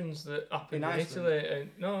eruptions that happened In in Iceland? Italy?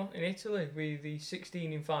 No, in Italy with the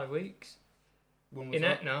 16 in 5 weeks When was in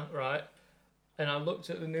that? Etna, right? And I looked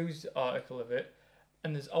at the news article of it,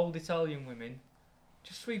 and there's old Italian women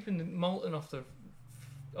just sweeping the molten off the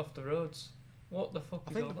roads. What the fuck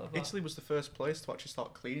I is think all that about? Italy was the first place to actually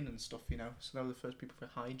start cleaning and stuff, you know. So now they're the first people for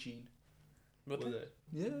hygiene. Were Was they? it?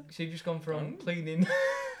 Yeah. So you've just gone from Mm. cleaning.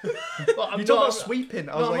 But I'm You talk not- about sweeping.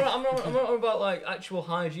 I was No, like, I'm not about like actual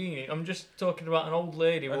hygiene. I'm just talking about an old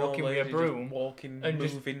lady An walking old with a lady just broom, walking, and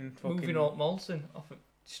just moving, fucking... moving all molten off a well,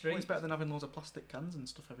 street. it's better than having loads of plastic cans and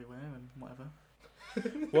stuff everywhere and whatever.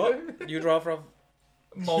 What? You'd rather have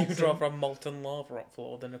Molten. you'd rather have molten lava rock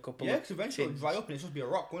floor than a couple Yeah, of because eventually it'll tins. dry up and it's supposed to be a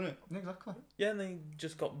rock, won't it? Yeah, exactly. Yeah, and they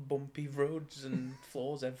just got bumpy roads and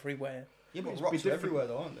floors everywhere. Yeah, but It's rocks be are different. everywhere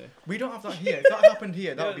though, aren't they? We don't have that here. If that happened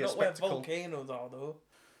here, that Yeah, would be a not where spectacle. volcanoes are though.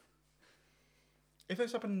 If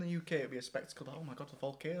this happened in the UK, it would be a spectacle. Like, oh my god, the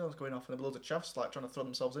volcano's going off and there'd be loads of chavs like trying to throw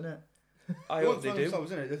themselves in it. I They hope won't they throw do.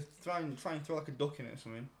 themselves in it. They're try and throw like a duck in it or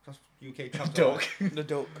something. That's UK chavs. Duck. The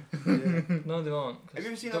duck. Yeah. No, they won't. 'cause Have you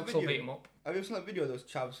ever seen that ducks will video? beat 'em up. Have you ever seen that video of those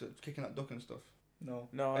chavs kicking that duck and stuff? No.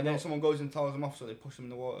 No, and then someone goes and tells them off, so they push them in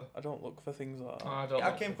the water. I don't look for things like that. I don't. Yeah, I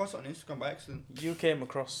like came them. across it on Instagram by accident. You came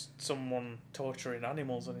across someone torturing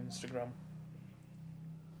animals on Instagram.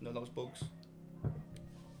 No, that was bugs.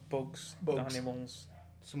 Bugs, Bugs. animals.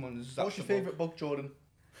 Someone zapped What's your a bug. favourite bug, Jordan?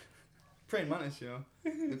 Praying mantis, you know.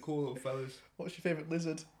 The cool little fellas. What's your favourite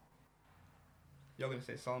lizard? You're gonna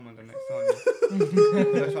say salamander next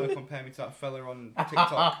time. They're trying to compare me to that fella on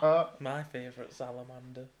TikTok. My favourite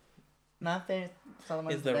salamander My favourite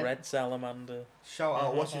salamander is the red salamander. Shout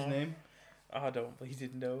out, what's his name? I don't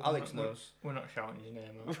bleeding know. Alex We're- knows. We're not shouting his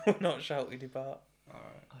name out. We're not shouting about.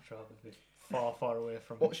 Alright. I'd rather be far, far away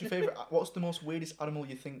from. What's your favourite? What's the most weirdest animal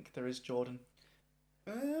you think there is, Jordan?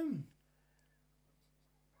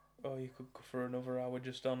 Oh, you could go for another hour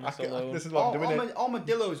just on I this ca- alone. this is what I'm doing.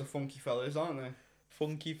 Armadillos are funky fellas, aren't they?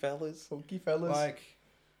 Funky fellas. Funky fellas. Like,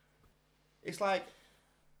 it's like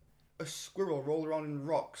a squirrel rolled around in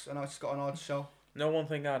rocks and it's got an odd shell. No, one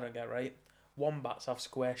thing I don't get right. Wombats have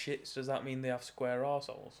square shits. Does that mean they have square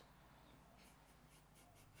arseholes?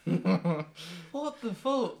 What the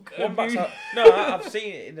fuck? Wombats have, no, I've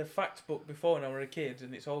seen it in a fact book before when I was a kid,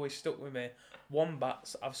 and it's always stuck with me.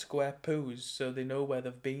 Wombats have square poos, so they know where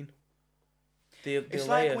they've been. They It's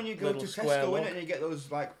lay like a when you go little to square Tesco log. innit, and you get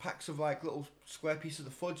those like packs of like little square pieces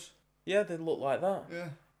of fudge. Yeah, they look like that. Yeah.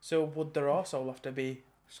 So would their arsehole have to be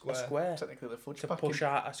Square. a square Technically, the fudge to packing. push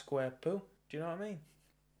out a square poo? Do you know what I mean?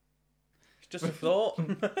 It's just a thought.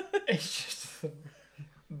 It's just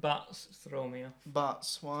bats throw me off.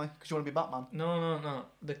 Bats. Why? Because you want to be Batman. No.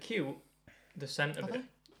 They're cute. The centre Are bit.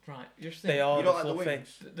 Right. Just think. They are You don't like the fluffy.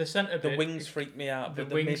 wings? The centre The bit. wings freak me out, The but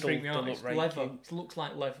the wings middle freak me they out. look It's right leather. cute. It looks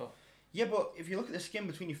like leather. Yeah, but if you look at the skin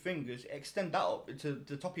between your fingers, extend that up to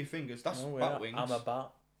the top of your fingers. That's Oh, bat yeah, wings. I'm a bat.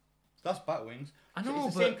 That's bat wings. I So know,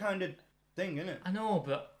 it's the but same kind of thing, isn't it? I know,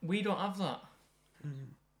 but we don't have that.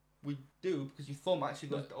 We do because your thumb actually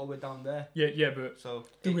goes all the way down there. Yeah, but So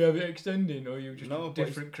do we have it extending, or are you just No, a but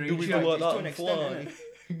different do we creature? do like it's that to an and extent, fly? isn't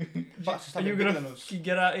it? Bats just Are have you it bigger gonna than us.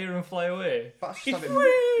 get out here and fly away? Bats just have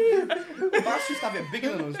it. Bats just have it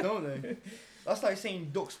bigger than us, don't they? That's like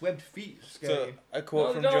saying ducks' webbed feet. are So, Scary. a quote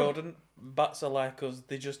No, from they don't. Jordan: "Bats are like us;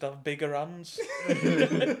 they just have bigger hands."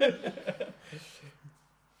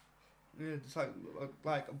 Yeah, it's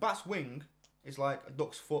like a bat's wing is like a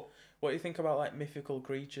duck's foot. What do you think about like mythical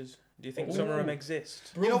creatures? Do you think some of them Ooh.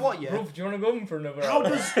 exist? You know what, yeah? Bruv, do you want to go in for another How hour?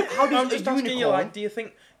 does I'm a just asking unicorn? you, like, do you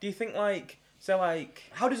think like, so like,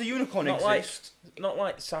 How does a unicorn not like, exist? not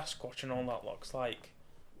like Sasquatch and all that looks like,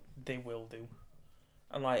 they will do,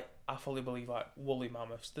 and like I fully believe like woolly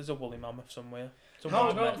mammoths. There's a woolly mammoth somewhere. No, I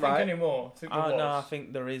Someone's don't met. think Right. anymore. I think there No, I was.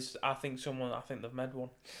 think there is. I think they've made one.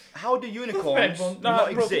 How do unicorns one. No,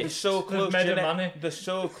 not bro, they're exist? so They've close. made a money. They're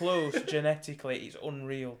so close genetically. It's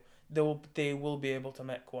unreal. They will be able to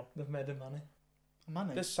make one. They've made a money.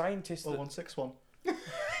 Manny. The scientists. That, 0161.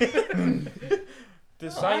 the Oh,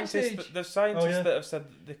 scientists. Ice Age. The scientists Oh, yeah. that have said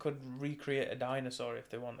that they could recreate a dinosaur if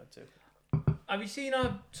they wanted to. Have you seen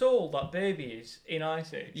how tall that baby is in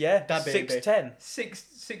Ice Age? Yeah, That baby. 6'10".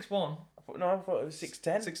 6'1". No, I thought it was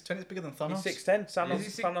 6'10". 610 is bigger than Thanos. He's 6'10".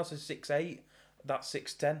 Is he Thanos is 6'8". That's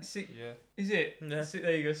 6'10". Yeah. Is it? Yeah.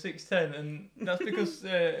 There you go, 6'10", and that's because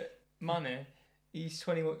Manny, he's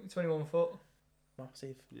 21 foot.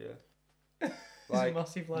 Massive. Yeah. He's a Like,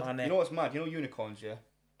 massive lad. Man, you know what's mad? You know unicorns, yeah?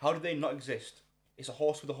 How do they not exist? It's a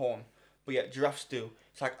horse with a horn, but yet giraffes do.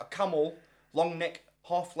 It's like a camel, long neck,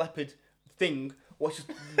 half leopard thing, what's just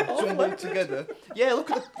jumbled together. Yeah, look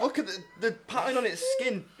at the pattern on its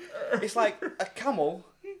skin. It's like a camel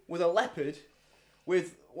with a leopard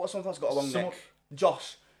with what sometimes got a long Someone- neck.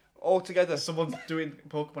 Josh, all together. Someone's doing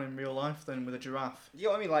Pokemon in real life then with a giraffe. You know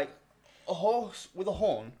what I mean? Like a horse with a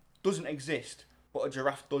horn doesn't exist, but a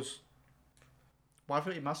giraffe does. Why have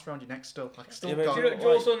you got your mask around your neck still? Like, still Yeah, but got Do you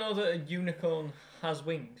also know that a unicorn has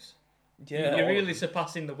wings? Yeah. You're really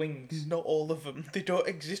surpassing the wings. Not all of them. They don't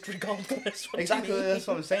exist regardless. What do you Exactly, mean? that's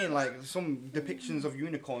what I'm saying. Like some depictions of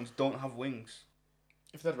unicorns don't have wings.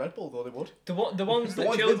 If they had Red Bull though, they would. The ones The that ones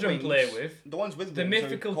with children wings. play with, The ones with the wings are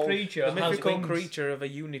mythical called- creature The has mythical wings. creature of a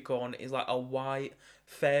unicorn is like a white,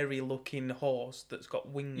 fairy-looking horse that's got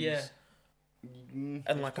wings. Yeah. Mm, And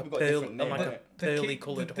it's like a probably got pearl, different and like name, a innit? pearly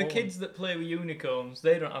coloured the horn. kids that play with unicorns,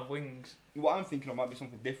 they don't have wings. What I'm thinking of might be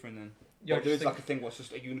something different then. You're Or there is just like a thing what's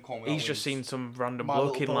just a unicorn without He's just seen wings. some random My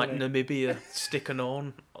bloke in Little like Pony. Namibia stick an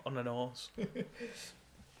horn on an horse. It's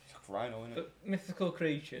like a rhino, innit? But mythical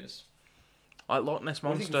creatures. Like Loch Ness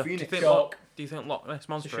What do you think Monster. Do you Phoenix- think Shark. do you think Loch Ness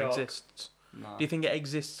Monster shark. exists? Nah. Do you think it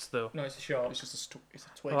exists though? No, it's a shark. It's just it's a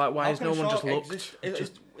twig. Like why How has can no a one just shark looked? exist? Is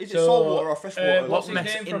Just- it So, saltwater or freshwater? What's Loch his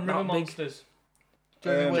Ness name in from River that big? Monsters?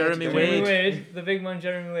 Jeremy Jeremy Wade. Wade, the big man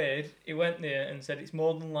Jeremy Wade, he went there and said it's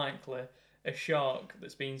more than likely a shark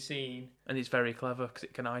that's been seen, And it's very clever because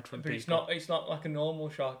it can hide from but people. it's not like a normal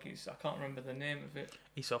shark. I can't remember the name of it.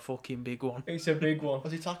 It's a fucking big one. It's a big one.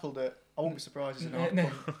 Has he tackled it? I won't be surprised. He's an No,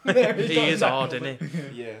 outcome. no, He he's not is hard, tackled isn't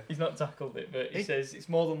it. Yeah. He's not tackled it, but he He- says it's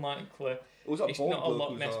more than likely. Was that It's bald not a bloke Loch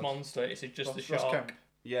who's Ness odd? monster. It's just a Ross shark. Kemp.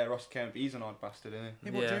 Yeah, Ross Kemp. He's an odd bastard, isn't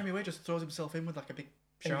Yeah, but Yeah. Jeremy Wade just throws himself in with like a big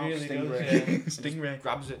He shark. really does, Stingray. yeah. Stingray.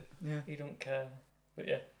 Grabs it. Yeah. He don't care. But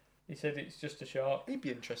yeah, he said it's just a shark. He'd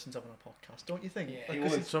be interesting to have on a podcast, don't you think? Yeah, Like, he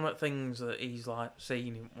 'cause would. it's- Some of the things that he's like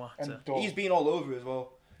seen in and Water. dog. He's been all over as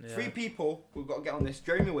well. Yeah. 3 people we've got to get on this: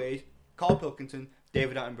 Jeremy Wade, Carl Pilkington,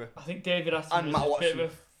 David Attenborough. I think David And Attenborough's Matt a bit of Watson. a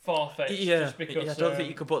far-fetched Yeah, just because I don't think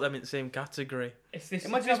you could put them in the same category. if this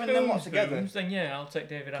Imagine if this having them lot booms, together. booms, then yeah, I'll take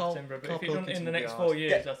David Carl- Attenborough. But Carl if he done it in Pilkington the would be next hard. 4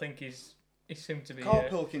 years, Yeah. I think he's seemed to be. Carl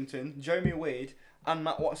Pilkington, Jeremy Wade, and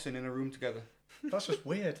Matt Watson in a room together. That's just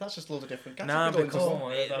weird. That's just loads of different guys. Nah, Could go because into- Oh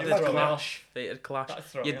my it, God, they'd that'd throw me clash. It'd clash. That'd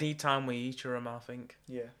throw You'd me need time with each of them, I think.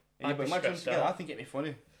 Yeah. Yeah, I'd but be imagine them stressed together. out. I think it'd be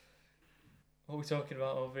funny. What are we talking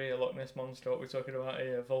about over here? Loch Ness Monster. What are we talking about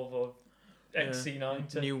here? Volvo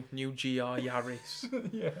XC90. New GR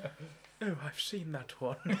Yaris. yeah. Oh, I've seen that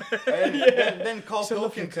one. Then Carl It's a lovely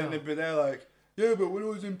Pilkington car. would be there like, yeah, but when I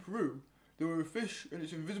was in Peru, there were a fish and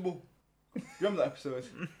it's invisible. You remember that episode?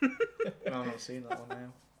 No, I've not seen that one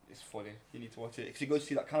now. It's funny. You need to watch it. Because he goes to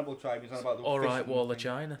see that cannibal tribe. He's on about the All fish right, and Wall of thing.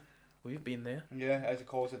 China. We've been there. Yeah, as he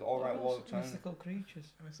calls it, all right, Wall of China. Mystical creatures.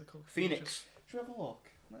 Phoenix. Should we have a look?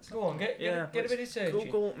 Let's Go on, get Yeah, a bit of searching.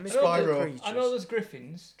 Google I know mystical Spyro. creatures. I know there's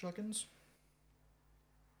griffins. Dragons.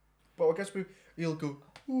 But I guess he'll go,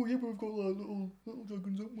 oh yeah, but we've got like little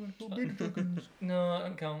dragons, haven't we? Little baby dragons. No, I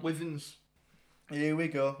don't count. Wyverns. Here we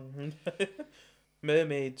go. Mhm.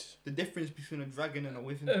 Mermaids. The difference between a dragon and a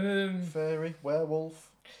wyvern. Fairy,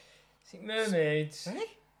 werewolf. See, mermaids. Eh?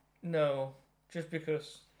 No, just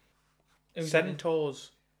because.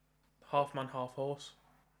 Centaurs. Half man, half horse.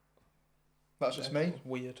 That's just me.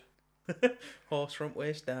 Weird. Horse front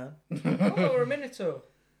waist down. Oh, or a minotaur.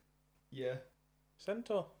 Yeah.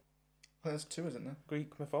 Centaur. There's two, isn't there?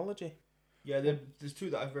 Greek mythology. Yeah, there's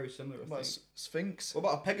two that are very similar, I What, think. Sphinx. What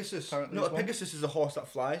about a Pegasus? Apparently No, a there's one. Pegasus is a horse that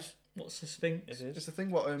flies. What's the Sphinx? It is. It's the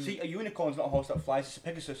thing what See, a unicorn's not a horse that flies, it's a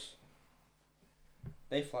Pegasus.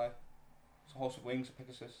 They fly. It's a horse with wings, a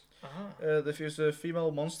Pegasus. Ah. there's a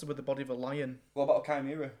female monster with the body of a lion, What about a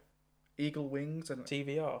chimera? eagle wings, and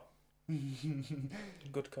TVR. the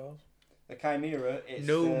Good cause. chimera is...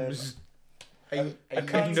 Gnomes. a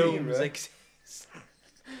Gnomes chimera, exist.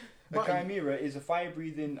 a chimera is a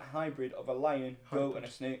fire-breathing hybrid of a lion, goat, and a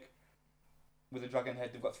Hybrid. snake. With a dragon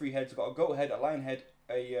head. They've got 3 heads. They've got a goat head, a lion head,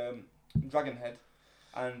 a dragon head,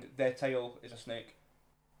 and their tail is a snake.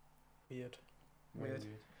 Weird. Weird.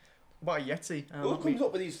 What about a yeti? Who comes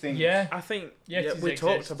up with these things? Yeah. I think Yetis we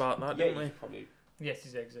talked exist. about that, Yeah, didn't we? probably. Yes,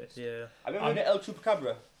 it exists. Yeah. Have you ever heard of El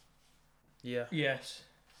Chupacabra? Yeah. Yes.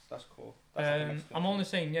 That's cool. That's like the next thing. I'm only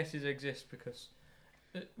saying yeses exist because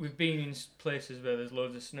we've been in places where there's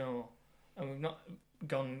loads of snow and we've not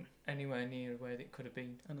gone anywhere near where it could have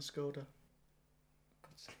been. And a Skoda.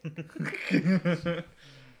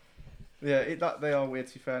 Yeah, they are weird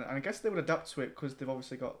to be fair, and I guess they would adapt to it because they've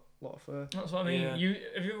obviously got a lot of fur. That's what I mean. Yeah. Have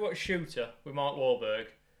you ever watched Shooter with Mark Wahlberg?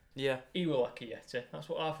 Yeah. He will like a yeti. That's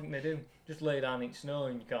what I think they do. Just lay down, eat snow,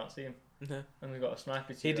 and you can't see him. No. And they've got a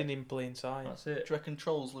sniper. Hidden in plain sight. That's Do it. you reckon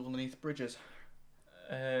trolls live underneath bridges?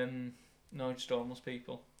 No, just homeless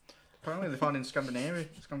people. Apparently they found in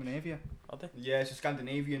Scandinavia. Are they? Yeah, it's a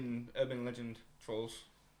Scandinavian urban legend, trolls.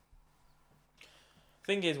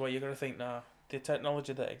 Thing is, what you're gonna think now, the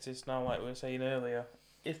technology that exists now, like we were saying earlier,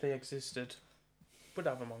 if they existed, we'd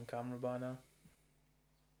have them on camera by now.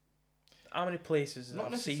 How many places Not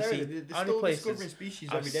have necessarily. They're how many still places discovering species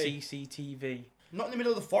have every day. CCTV? Not in the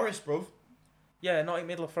middle of the forest, bruv. Yeah, not in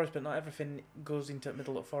middle of forest, but not everything goes into the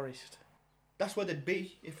middle of forest. That's where they'd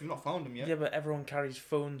be if we've not found them yet. Yeah, but everyone carries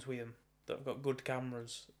phones with them that have got good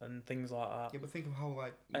cameras and things like that. Yeah, but think of how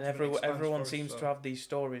like. And internet expands everyone forests, seems so- to have these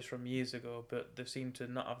stories from years ago, but they seem to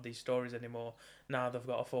not have these stories anymore. Now they've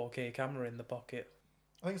got a 4K camera in the pocket.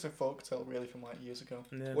 I think it's a folk tale really from like years ago.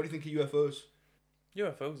 Yeah. What do you think of UFOs?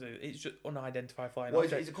 UFOs, it's just unidentified flying What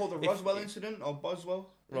is it? objects. Is it called the If- Roswell incident or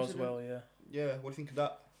Boswell? incident? Roswell, yeah. Yeah. What do you think of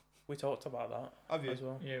that? We talked about that Have you? as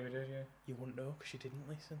well. Yeah, we did. Yeah. You wouldn't know because you didn't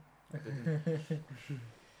listen.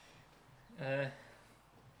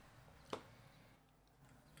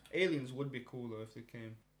 Aliens would be cool though if they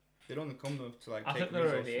came. They'd only come though to like I take think they're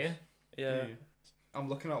already resources. here. Yeah. Do you? I'm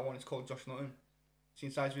looking at one. It's called Josh Nutton.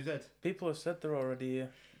 Seen Size of His Head? People have said they're already here.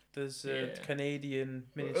 There's a Yeah. Canadian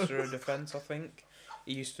Minister of Defence, I think.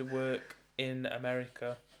 He used to work in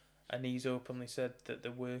America, and he's openly said that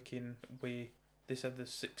they're working with. They said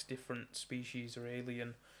there's 6 different species of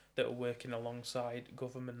alien that are working alongside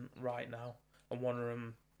government right now, and one of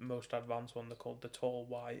them, most advanced one, they're called the Tall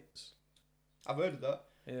Whites. I've heard of that.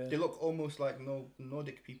 Yeah. They look almost like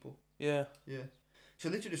Nordic people. Yeah. Yeah. So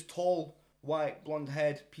literally just tall, white,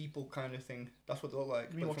 blonde-haired people kind of thing. That's what they look like.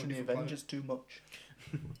 You've been but from watching the different Avengers too much.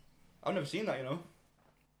 planets. I've never seen that, you know.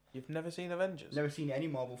 You've never seen Avengers? Never seen any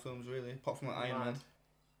Marvel films really, apart from like Iron Man.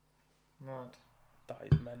 Mad. That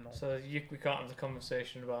is mental. So we can't have the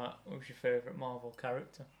conversation about who's your favourite Marvel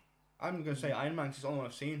character. I'm gonna say Iron Man 'cause it's the only one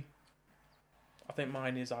I've seen. I think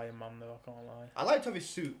mine is Iron Man though, I can't lie. I like to have his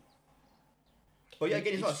suit. But yeah,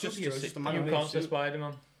 again, he's not a It's just superhero, a it's just a sick- man You with a can't say suit.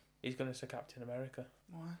 Spider-Man. He's going to say Captain America.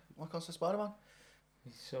 Why can't I say Spider-Man?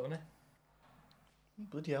 He's Sony.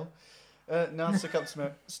 Bloody hell. No, I'd say Captain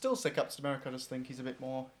America. Still say Captain America, I just think he's a bit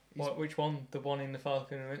more... Which one? The one in the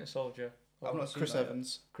Falcon and Winter Soldier? I've not seen Chris that yet.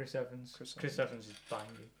 Evans. Chris Evans. Chris Chris Evans is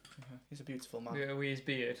banging. He's a beautiful man. Yeah, with his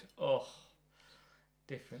beard. Oh,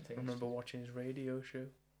 different I things. remember watching his radio show.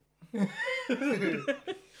 I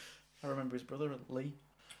remember his brother, Lee.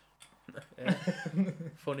 Yeah.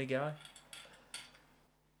 Funny guy.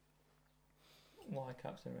 Why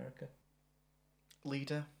Captain America?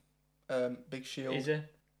 Leader. Big shield. Is he?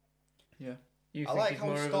 Yeah. You I think like he's how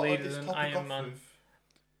more we of a started leader this than topic Iron off Man with...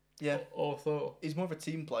 Yeah. or Thor? He's more of a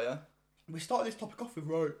team player. We started this topic off with,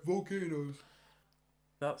 right, volcanoes.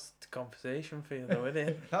 That's the conversation for you though, isn't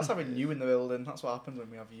it? That's having you in the building. That's what happens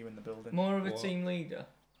when we have you in the building. More of a What? team leader.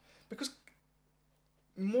 Because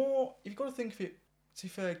more... You've got to think of it... To be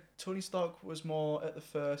fair, Tony Stark was more at the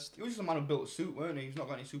first... He was just a man who built a suit, weren't he? He's not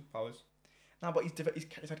got any superpowers. No, but he's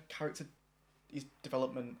had character... His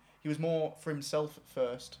development... He was more for himself at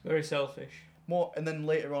first. Very selfish. More... And then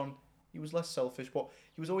later on, he was less selfish, but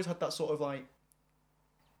he was always had that sort of like...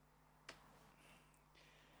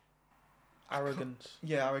 Arrogance.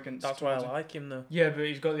 Yeah, arrogance. That's why I towards him. like him though. Yeah, but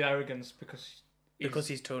he's got the arrogance because Because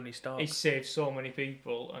he's Tony Stark. he's saved so many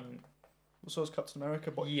people, and So is Captain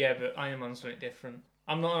America, but yeah, but Iron Man's something different.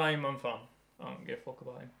 I'm not an Iron Man fan. I don't give a fuck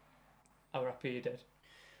about him. I'm happy he's dead.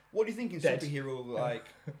 What do you think in Dead. superhero like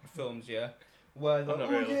films? Yeah, where they're I'm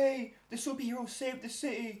like, not oh really. yay, the superhero saved the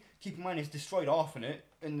city. Keep in mind, he's destroyed half in it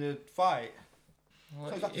in the fight. Well,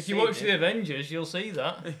 So he's had to if you save watch it. the Avengers, you'll see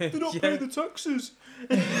that. they don't Yeah. pay the taxes.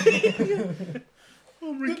 I'm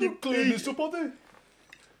They're not clearing this up, are they?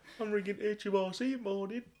 I'm ringing HMRC in the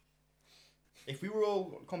morning. If we were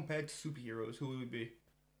all compared to superheroes, who would we be?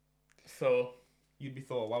 Thor. You'd be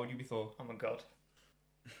Thor. Why would you be Thor? I'm a god.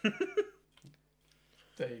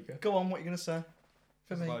 There you go. Go on, what are you going to say?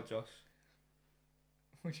 For That's me. about Josh.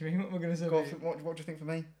 What do you mean? What am I going to say? Go on, about you? what do you think for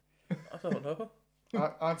me? I don't know.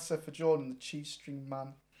 I'd say for Jordan, the cheese string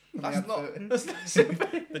man. from the That's not. advert. That's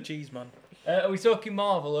not The cheese man. Are we talking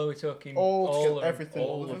Marvel or are we talking All all together, of them? everything.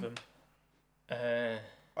 All of them.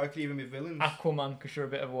 I could even be villains. Aquaman, because you're a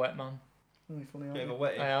bit of a wet man. Really funny, aren't Bit of a you?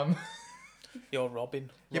 wetty. I am. You're Robin.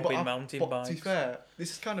 Yeah, Robin but mountain But bikes. to be fair,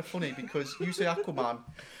 this is kind of funny because you say Aquaman,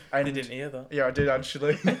 I and didn't hear that. yeah, I did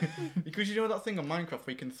actually. Because you know that thing on Minecraft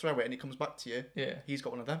where you can throw it and it comes back to you. Yeah. He's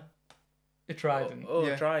got one of them. A trident. Oh,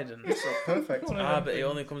 Yeah. Trident. So perfect. One of Ah, them but it things.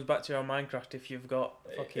 only comes back to you on Minecraft if you've got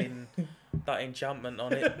fucking that enchantment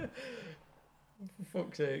on it. For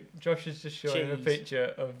fuck's sake. Josh is just showing a Cheese.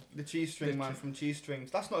 picture of. The cheese string man from Cheese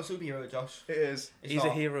Strings. That's not a superhero, Josh. It is. It's He's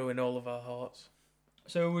not. a hero in all of our hearts.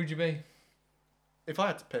 So who would you be? If I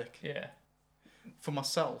had to pick Yeah. for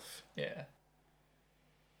myself, Yeah.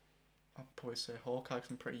 I'd probably say Hawkeye 'cause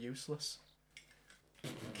I'm pretty useless.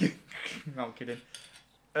 No, I'm kidding.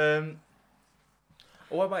 Or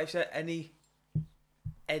what about if you said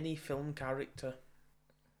any film character?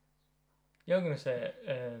 You're going to say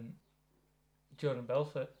Jordan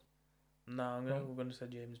Belfort. No, we're going to say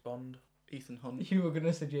James Bond. Ethan Hunt. You were going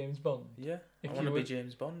to say James Bond. Yeah, If I you want to be would-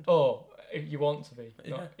 James Bond. Oh, if you want to be.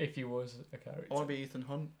 Yeah. Not if you was a character. I want to be Ethan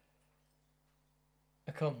Hunt.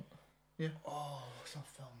 A cunt. Oh, it's not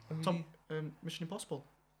film. Tom, Mission Impossible.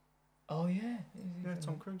 Oh, yeah. Yeah,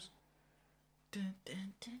 Tom Cruise.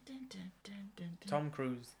 Tom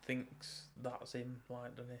Cruise thinks that's him,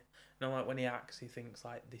 like, doesn't he? No, like when he acts, he thinks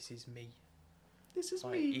like, "This is me." This is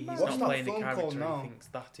Like, me. he's man. What's not that playing the film called character. now? He thinks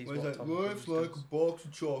that is Where's what that? Tom Life's Cruise like a does. box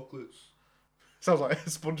of chocolates. Sounds like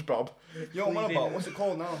SpongeBob. You know what I'm on Leading- about? What's it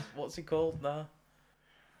called now? What's he called now?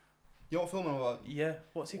 You know what film I'm about? Yeah,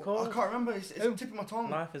 what's he I called? can't remember. It's Who? tip of my tongue.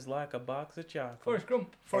 Life is like a box of chocolate. Forrest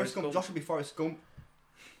Gump. Forrest Forrest Gump. Gump. Josh would be Forrest Gump.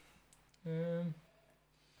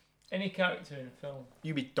 Any character in a film.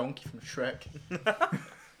 You be Donkey from Shrek.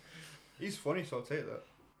 He's funny, so I'll take that.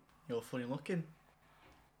 You're funny looking.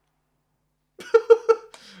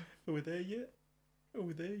 Are we there yet? Are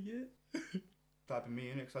we there yet? That'd be me,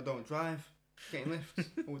 innit? Because I don't drive. Getting lifts.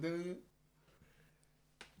 Oh, there you.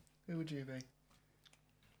 Who would you be?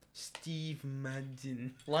 Steve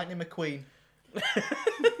Madden. Lightning McQueen.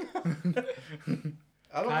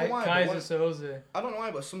 I don't know why. But Kaiser Soze. I don't know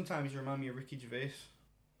why, but sometimes you remind me of Ricky Gervais.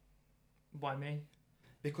 Why me?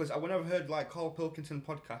 Because whenever I've heard like Carl Pilkington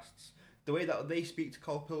podcasts, the way that they speak to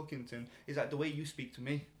Carl Pilkington is like the way you speak to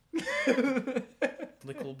me.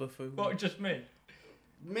 Little buffoon. What, just me?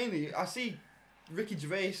 Mainly, I see Ricky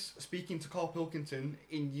Gervais speaking to Carl Pilkington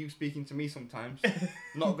in you speaking to me sometimes.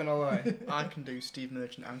 Not gonna lie. I can do Steve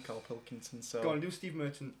Merchant and Carl Pilkington, so Go on, do Steve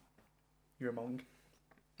Merchant. you're a mong.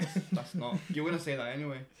 That's not. You're gonna say that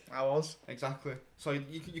anyway. I was. Exactly. So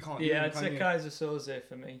you can't. Yeah, you I'd can say you? Kaiser Soze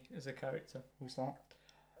for me as a character. Who's that?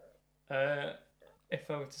 If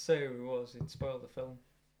I were to say who he was, it'd spoil the film.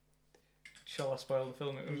 Shall I spoil the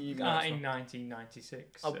film? It was You might as in well.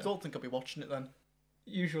 1996. I so- don't think I'll be watching it then.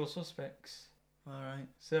 Usual Suspects. Alright.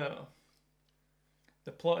 So,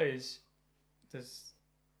 the plot is there's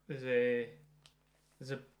a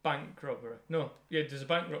bank robbery. No, yeah, there's a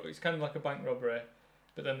bank robbery. It's kind of like a bank robbery,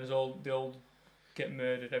 but then they all get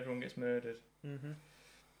murdered. Everyone gets murdered. Mm-hmm.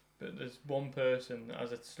 But there's one person that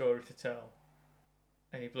has a story to tell,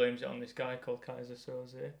 and he blames it on this guy called Kaiser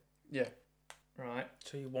Soze. Yeah. Right.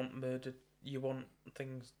 So you want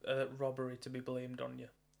things, robbery to be blamed on you.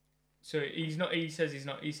 So he's not. He says he's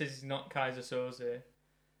not. He says he's not Kaiser Soze,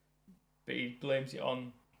 but he blames it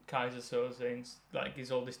on Kaiser Soze and like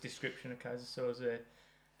gives all this description of Kaiser Soze.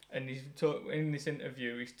 And in this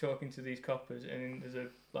interview, he's talking to these coppers, and there's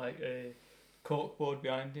a cork board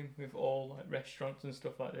behind him with all like restaurants and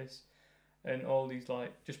stuff like this, and all these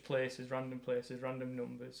like just places, random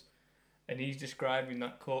numbers, and he's describing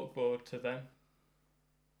that cork board to them.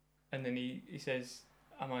 And then he says,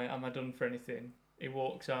 "Am I done for anything?" He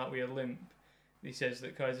walks out with a limp. He says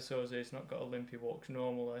that Kaiser Soze's not got a limp. He walks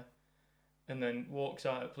normally, and then walks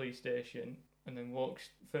out at police station, and then walks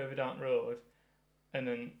further down the road, and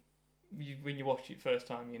then when you watch it first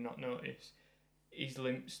time, you not notice his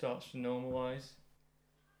limp starts to normalise,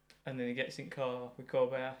 and then he gets in car with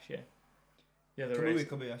Kobayashi. Yeah, the Kamui race.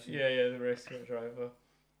 Kobayashi. Yeah, the race car driver.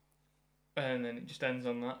 And then it just ends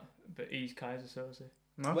on that. But he's Kaiser Soze.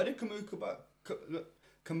 No? Where did Kamui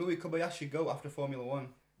Kobayashi go after Formula One?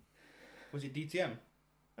 Was it DTM?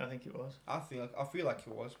 I think it was. I feel like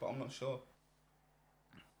it was, but I'm not sure.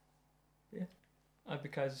 I'd be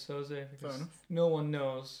Kaiser Soze Fair because enough. no one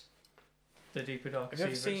knows the deeper dark Have you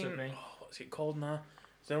ever secrets seen? of me. What's it called now?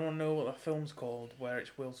 Does anyone know what that film's called? Where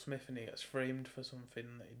it's Will Smith and he gets framed for something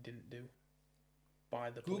that he didn't do.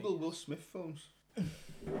 By the Google police. Will Smith films.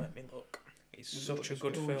 Let me look. It's You such look a at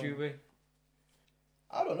good Who would you film. be?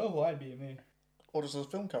 I don't know who I'd be, me. Or just as a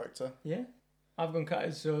film character? Yeah. I've gone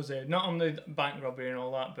Kaiser Soze. Not on the bank robbery and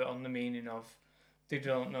all that, but on the meaning of they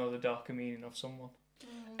don't know the darker meaning of someone.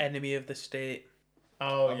 Enemy of the State.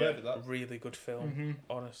 Oh I've heard of that. Really good film, Mm-hmm.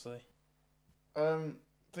 honestly.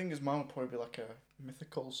 Thing is, mine would probably be like a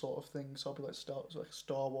mythical sort of thing, so I'll be like a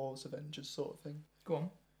Star Wars, Avengers sort of thing. Go on.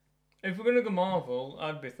 If we're gonna go Marvel,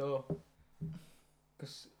 I'd be Thor.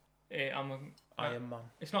 Because I'm a. Iron Man.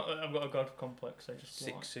 It's not that I've got a god complex. I just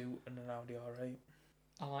Six suit and an Audi R8.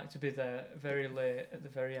 I like to be there very late at the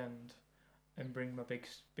very end, and bring my big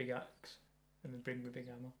axe, and then bring my big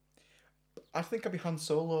hammer. I think I'd be Han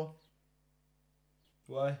Solo,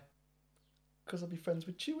 Why? because I'd be friends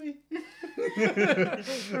with Chewie.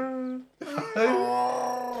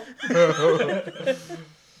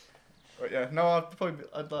 But yeah, no, I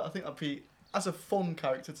think I'd be, as a fun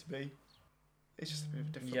character to be, it's just a bit of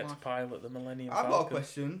a different Yet to life. pilot the Millennium I've got a Falcon.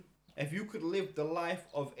 question. If you could live the life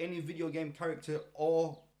of any video game character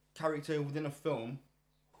or character within a film,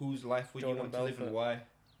 whose life would Jordan you want to live Belfort. and why?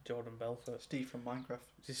 Jordan Belfort. Steve from Minecraft.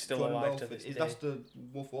 He's still Jordan alive to Belfort. this Is day. that's the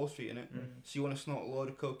Wolf of Wall Street, innit? Mm. So you want to snort a load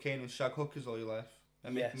of cocaine and shag hookers all your life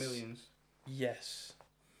and make Yes. millions? Yes.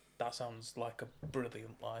 That sounds like a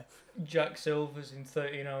brilliant life. Jack Silver's in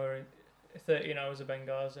 13 hours of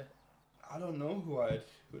Benghazi. I don't know who I'd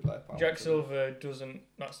like. but I Jack want to live. Silver doesn't.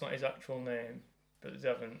 That's not his actual name, but they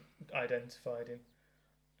haven't identified him.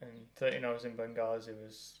 And 13 Hours in Benghazi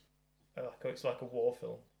was it's like a war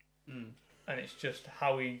film, and it's just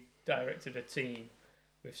how he directed a team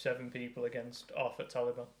with 7 people against half at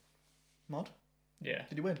Taliban. Mod? Yeah,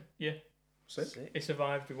 Did he win? Yeah. Sick. he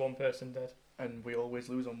survived with 1 person dead. And we always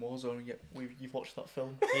lose on Warzone, and yet you've watched that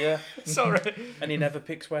film. Yeah. Sorry. And he never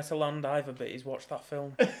picks where to land either, but he's watched that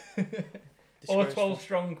film. Or Disgraceful. 12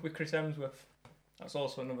 Strong with Chris Hemsworth. That's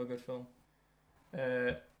also another good film.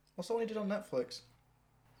 What's the one he did on Netflix?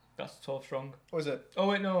 That's 12 Strong. What is it? Oh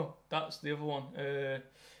wait, no, that's the other one.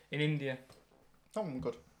 in India. That one was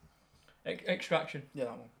good. Extraction. Yeah,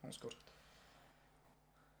 that one was good.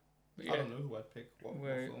 But I don't know who I'd pick. What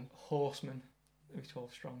Where film? horsemen, who's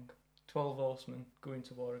 12 strong. 12 horsemen go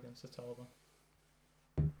into war against the Taliban.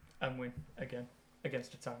 And win again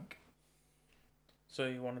against a tank. So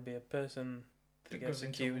you want to be a person that That gets goes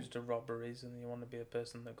into accused of robberies, and you want to be a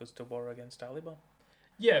person that goes to war against Taliban.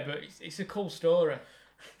 Yeah, but it's a cool story.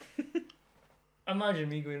 Imagine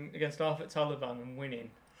me going against half at Taliban and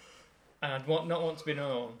winning, and I'd not want to be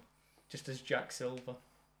known just as Jack Silver,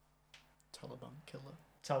 Taliban killer.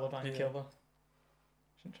 Taliban Yeah. killer.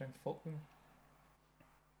 Shouldn't try and fuck with me.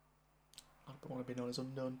 I don't want to be known as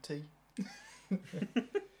Unknown T.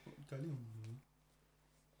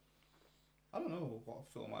 I don't know what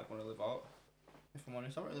film I'd want to live out. If I'm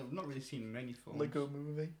honest, I've not really seen many films. Lego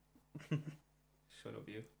movie. Shut up,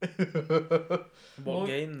 you. What Well,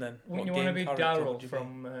 game then? Wouldn't you What want to game be character Daryl would you be?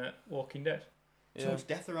 from Walking Dead? So Yeah. much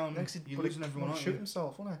death around. Next, You're losing everyone, wanted aren't to shoot you?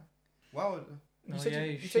 himself, wasn't Wow. No, said yeah, you-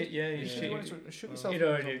 you you shit, said- yeah, he? you You Yeah. said you shit. wanted to shoot Well, yourself. He'd when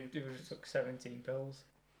you was already on- took 17 pills.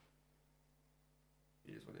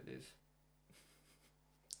 It is what it is.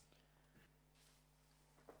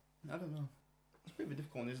 I don't know. It's a bit of a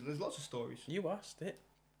difficult one. There's lots of stories. You asked it.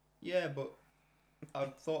 Yeah, but I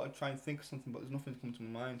thought I'd try and think of something, but there's nothing to come to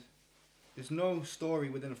my mind. There's no story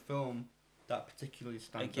within a film that particularly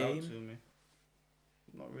stands out game? to me.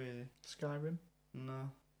 Not really. Skyrim,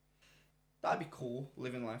 No. That'd be cool,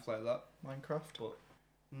 living life like that. Minecraft. But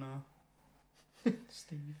no.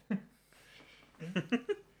 Steve.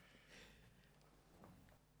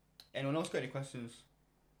 Anyone else got any questions?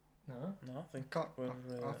 No? No, I think Can't, we're.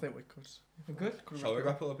 I think we could. We're good? Could Shall we it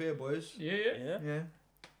wrap it up here, boys? Yeah, yeah. Yeah, Yeah.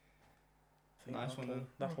 I think Nice one that'll, then.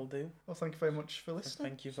 that'll do. Well, thank you very much for listening.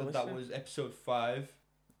 Thank you for So listening. that was episode 5.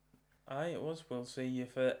 Aye, it was. We'll see you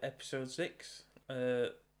for episode 6.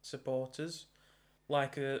 Supporters,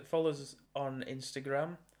 follow us on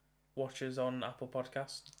Instagram, watch us on Apple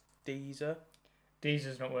Podcasts, Deezer.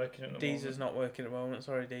 Deezer's not working at the Deezer's moment. not working at the moment.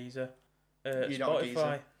 Sorry, Deezer. You're not a Spotify.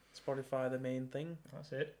 geezer. Spotify, the main thing.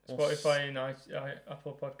 That's it. Well, Spotify and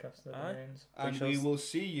Apple Podcasts are the Aye. mains. And shall we s- will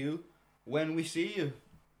see you when we see you.